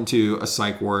Paul into a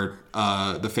psych ward.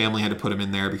 The family had to put him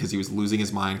in there because he was losing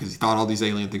his mind because he thought all these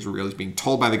alien things were real. He's being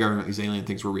told by the government these alien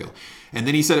things were real. And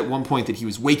then he said at one point that he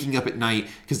was waking up at night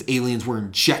because aliens were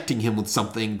injecting him with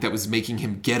something that was making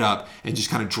him get up and just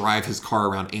kind of drive his car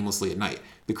around aimlessly at night.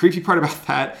 The creepy part about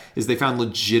that is they found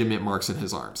legitimate marks in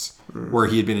his arms where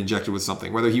he had been injected with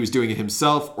something. Whether he was doing it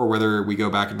himself or whether we go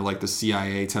back into like the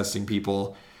CIA testing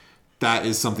people, that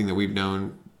is something that we've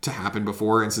known to happen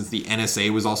before. And since the NSA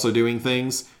was also doing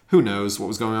things, who knows what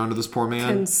was going on to this poor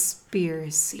man.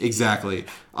 Conspiracy. Exactly.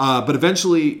 But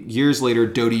eventually, years later,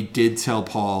 Doty did tell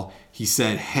Paul, he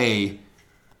said, hey,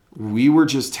 we were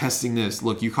just testing this.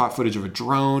 Look, you caught footage of a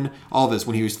drone, all this.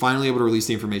 When he was finally able to release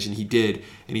the information, he did.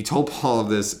 And he told Paul of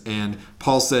this. And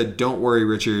Paul said, don't worry,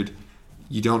 Richard.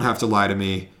 You don't have to lie to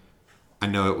me. I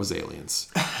know it was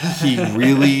aliens. He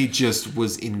really just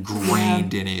was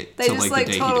ingrained in it. They till, just the like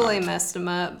day he totally died. messed him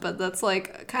up, but that's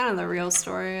like kind of the real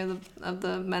story of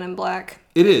the Men in Black.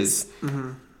 It is.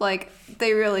 Like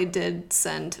they really did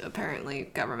send apparently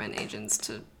government agents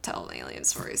to tell alien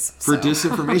stories For so.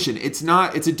 disinformation.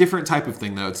 It's a different type of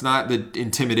thing though. It's not the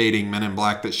intimidating Men in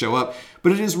Black that show up,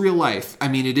 but it is real life. I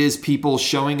mean, it is people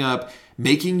showing up,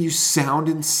 making you sound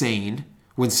insane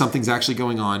when something's actually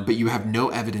going on, but you have no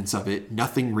evidence of it,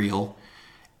 nothing real,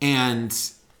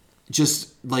 and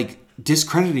just like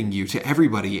discrediting you to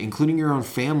everybody, including your own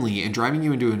family, and driving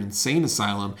you into an insane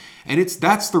asylum. And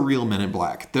that's the real Men in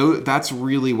Black. Though that's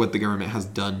really what the government has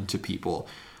done to people.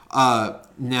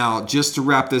 Now, just to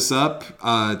wrap this up,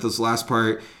 this last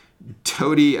part,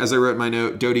 Doty, as I wrote in my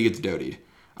note, Doty gets dotied.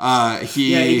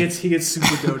 He gets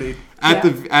super doty. At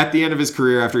the end of his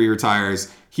career, after he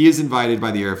retires, he is invited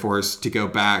by the Air Force to go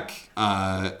back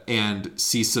and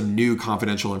see some new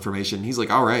confidential information. He's like,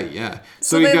 all right, yeah.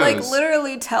 So he they goes. like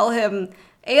literally tell him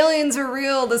aliens are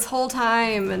real this whole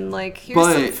time, and like here's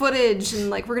some footage, and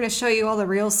like we're gonna show you all the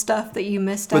real stuff that you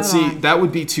missed out But see, on. that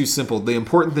would be too simple. The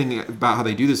important thing about how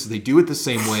they do this is they do it the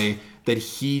same way that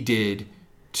he did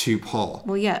to Paul.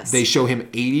 Well, yes. They show him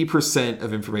 80%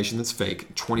 of information that's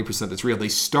fake, 20% that's real. They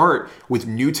start with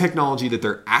new technology that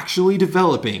they're actually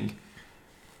developing.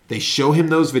 They show him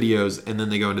those videos, and then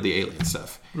they go into the alien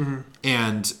stuff. Mm-hmm.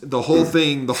 And the whole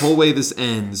thing, the whole way this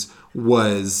ends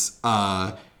was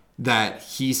that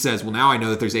he says, well, now I know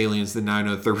that there's aliens, then now I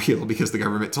know that they're real because the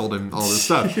government told him all this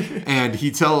stuff. And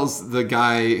he tells the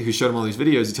guy who showed him all these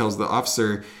videos, he tells the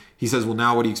officer, he says, well,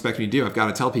 now what do you expect me to do? I've got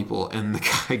to tell people. And the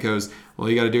guy goes, well,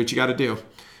 you got to do what you got to do.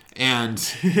 And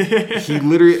he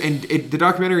literally, the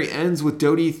documentary ends with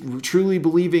Doty truly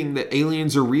believing that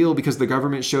aliens are real because the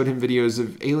government showed him videos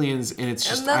of aliens, and it's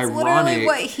just and that's ironic. literally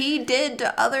what he did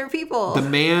to other people. The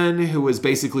man who was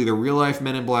basically the real life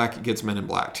Men in Black gets Men in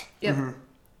Blacked. Yep.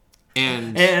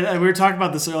 And And we were talking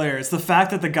about this earlier. It's the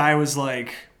fact that the guy was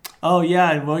like, oh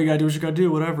yeah, well you gotta do what you gotta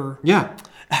do, whatever. Yeah.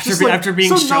 After being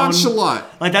so shown, nonchalant.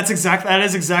 like that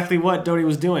is exactly what Doty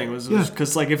was doing. Was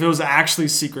because like if it was actually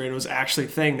secret, it was actually a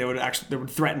thing. They would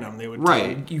threaten him. They would tell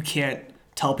him, you can't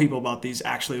tell people about these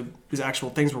actual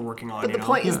things we're working on. But the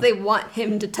point is they want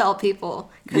him to tell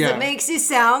people because it makes you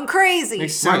sound crazy.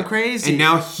 Makes you sound crazy. And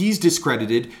now he's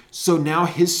discredited. So now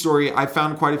his story, I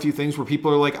found quite a few things where people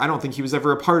are like, I don't think he was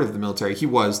ever a part of the military. He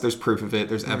was. There's proof of it.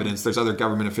 There's evidence. There's other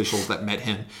government officials that met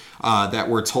him that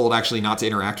were told actually not to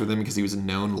interact with him because he was a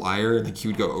known liar and he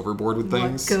would go overboard with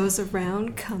things. What goes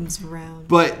around comes around.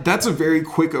 But that's a very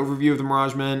quick overview of the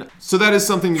Mirage Men. So that is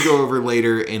something to go over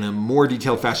later in a more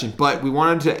detailed fashion. But we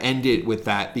wanted to end it with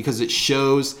that because it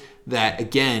shows that,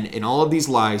 again, in all of these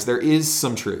lies, there is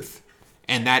some truth.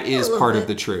 And that is part of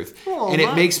the truth. And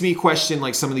it makes me question,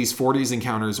 like, some of these 40s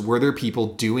encounters. Were there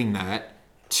people doing that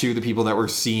to the people that were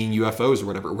seeing UFOs or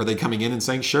whatever? Were they coming in and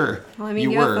saying, sure, well, I mean,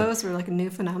 UFOs were like a new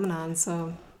phenomenon,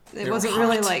 so it wasn't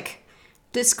really, like,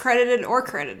 discredited or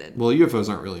credited. Well, UFOs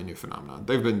aren't really a new phenomenon.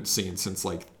 They've been seen since,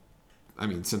 like, AD.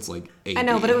 I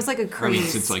know, but it was like a craze. I mean,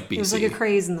 since, like, BC. It was like a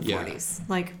craze in the 40s.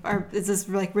 Like, is this,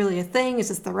 like, really a thing? Is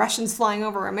this the Russians flying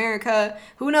over America?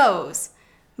 Who knows?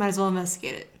 Might as well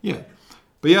investigate it. Yeah.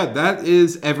 But yeah, that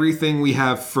is everything we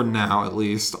have for now, at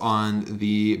least, on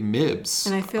the MIBs.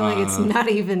 And I feel like it's not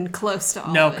even close to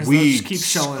all No, of it. because We just keep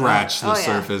showing scratched up. the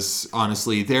surface,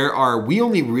 honestly. We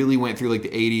only really went through like the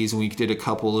 80s and we did a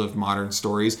couple of modern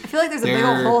stories. I feel like there's a big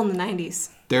old hole in the 90s.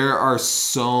 There are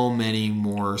so many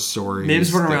more stories.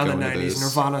 MIBs weren't that around go the into 90s. this.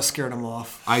 Nirvana scared them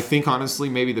off. I think, honestly,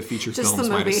 maybe the feature Just films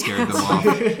the might have movie. scared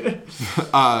them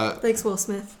off. Thanks, Will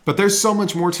Smith. But there's so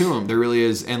much more to them. There really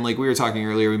is. And like we were talking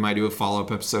earlier, we might do a follow-up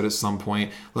episode at some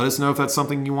point. Let us know if that's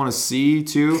something you want to see,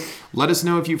 too. Let us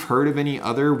know if you've heard of any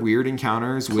other weird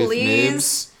encounters with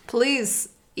MIBs. Please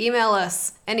email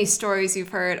us any stories you've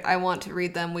heard. I want to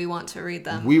read them. We want to read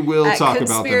them. We will talk about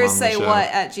them on the show.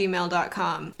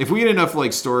 conspiracysaywhat@gmail.com. If we get enough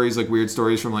like stories, like weird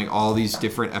stories from like all these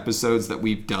different episodes that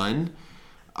we've done,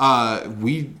 I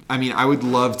would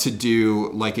love to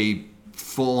do like a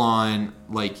full-on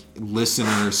like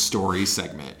listener story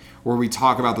segment where we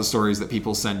talk about the stories that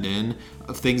people send in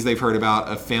of things they've heard about,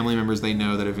 of family members they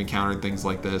know that have encountered things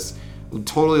like this. Would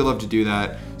totally love to do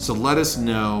that. So let us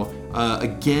know.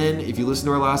 Again, if you listen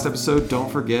to our last episode,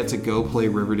 don't forget to go play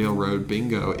Riverdale Road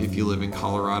Bingo if you live in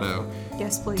Colorado.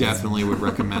 Yes, please. Definitely would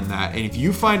recommend that. And if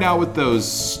you find out what those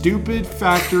stupid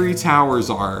factory towers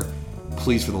are,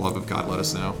 please, for the love of God, let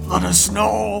us know. Let us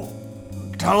know.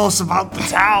 Tell us about the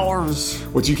towers.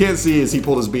 What you can't see is he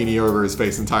pulled his beanie over his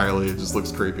face entirely. It just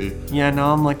looks creepy. Yeah,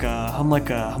 no, I'm like a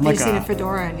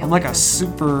fedora and I'm like a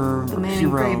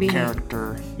superhero gray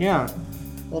character. Yeah.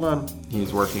 Hold on.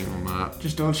 He's working on that.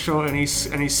 Just don't show any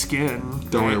skin.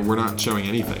 Don't worry, we're not showing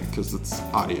anything because it's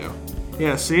audio.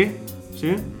 Yeah, see?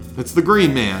 It's the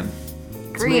Green Man.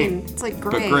 Green. It's like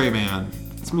gray. But Gray Man.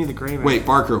 It's me, the Gray Man. Wait,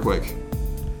 bark real quick.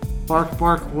 Bark,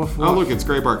 woof, woof. Oh, look, it's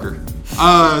Gray Barker.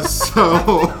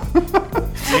 So...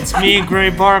 It's me, Gray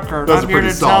Barker. That's I'm a here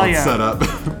pretty to tell solid you. setup.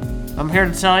 I'm here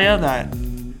to tell you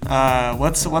that.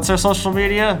 What's our social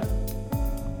media?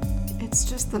 It's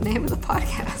just the name of the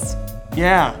podcast.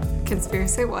 Yeah.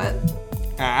 Conspiracy What?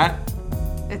 At?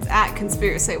 It's at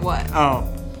Conspiracy What. Oh.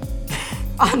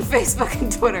 On Facebook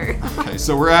and Twitter. Okay,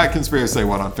 so we're at Conspiracy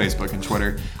What on Facebook and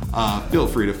Twitter. Feel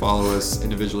free to follow us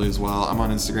individually as well. I'm on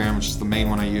Instagram, which is the main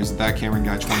one I use,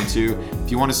 ThatCameronGuy22.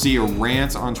 If you want to see a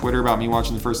rant on Twitter about me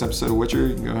watching the first episode of Witcher,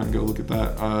 you can go ahead and go look at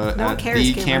that. No one cares,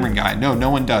 The Cameron Guy. No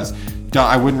one does.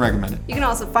 I wouldn't recommend it. You can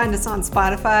also find us on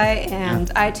Spotify and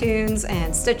iTunes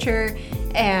and Stitcher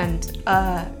and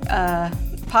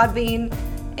Podbean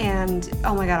and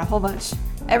oh my god, a whole bunch.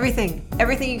 Everything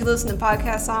you can listen to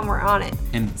podcasts on, we're on it.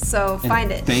 So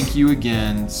find it. Thank you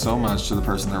again so much to the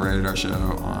person that rated our show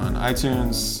on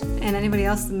iTunes. And anybody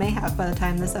else that may have by the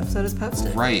time this episode is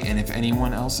posted. Right, and if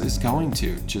anyone else is going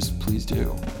to, just please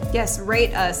do. Yes,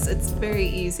 rate us. It's very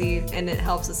easy and it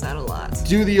helps us out a lot.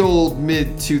 Do the old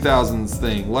mid-2000s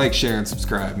thing. Like, share, and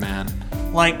subscribe, man.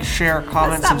 Like, share,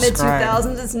 comment, That's not subscribe.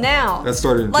 mid-2000s, it's now. That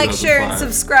started in Like, 2005. share, and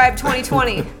subscribe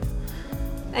 2020.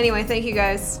 Anyway, thank you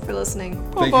guys for listening.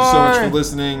 Thank you so much for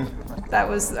listening. That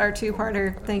was our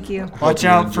two-parter. Thank you. Watch Hope you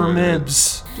out for enjoyed it.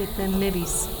 MIBs. Get them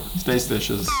mibbies. Stay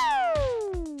stitches.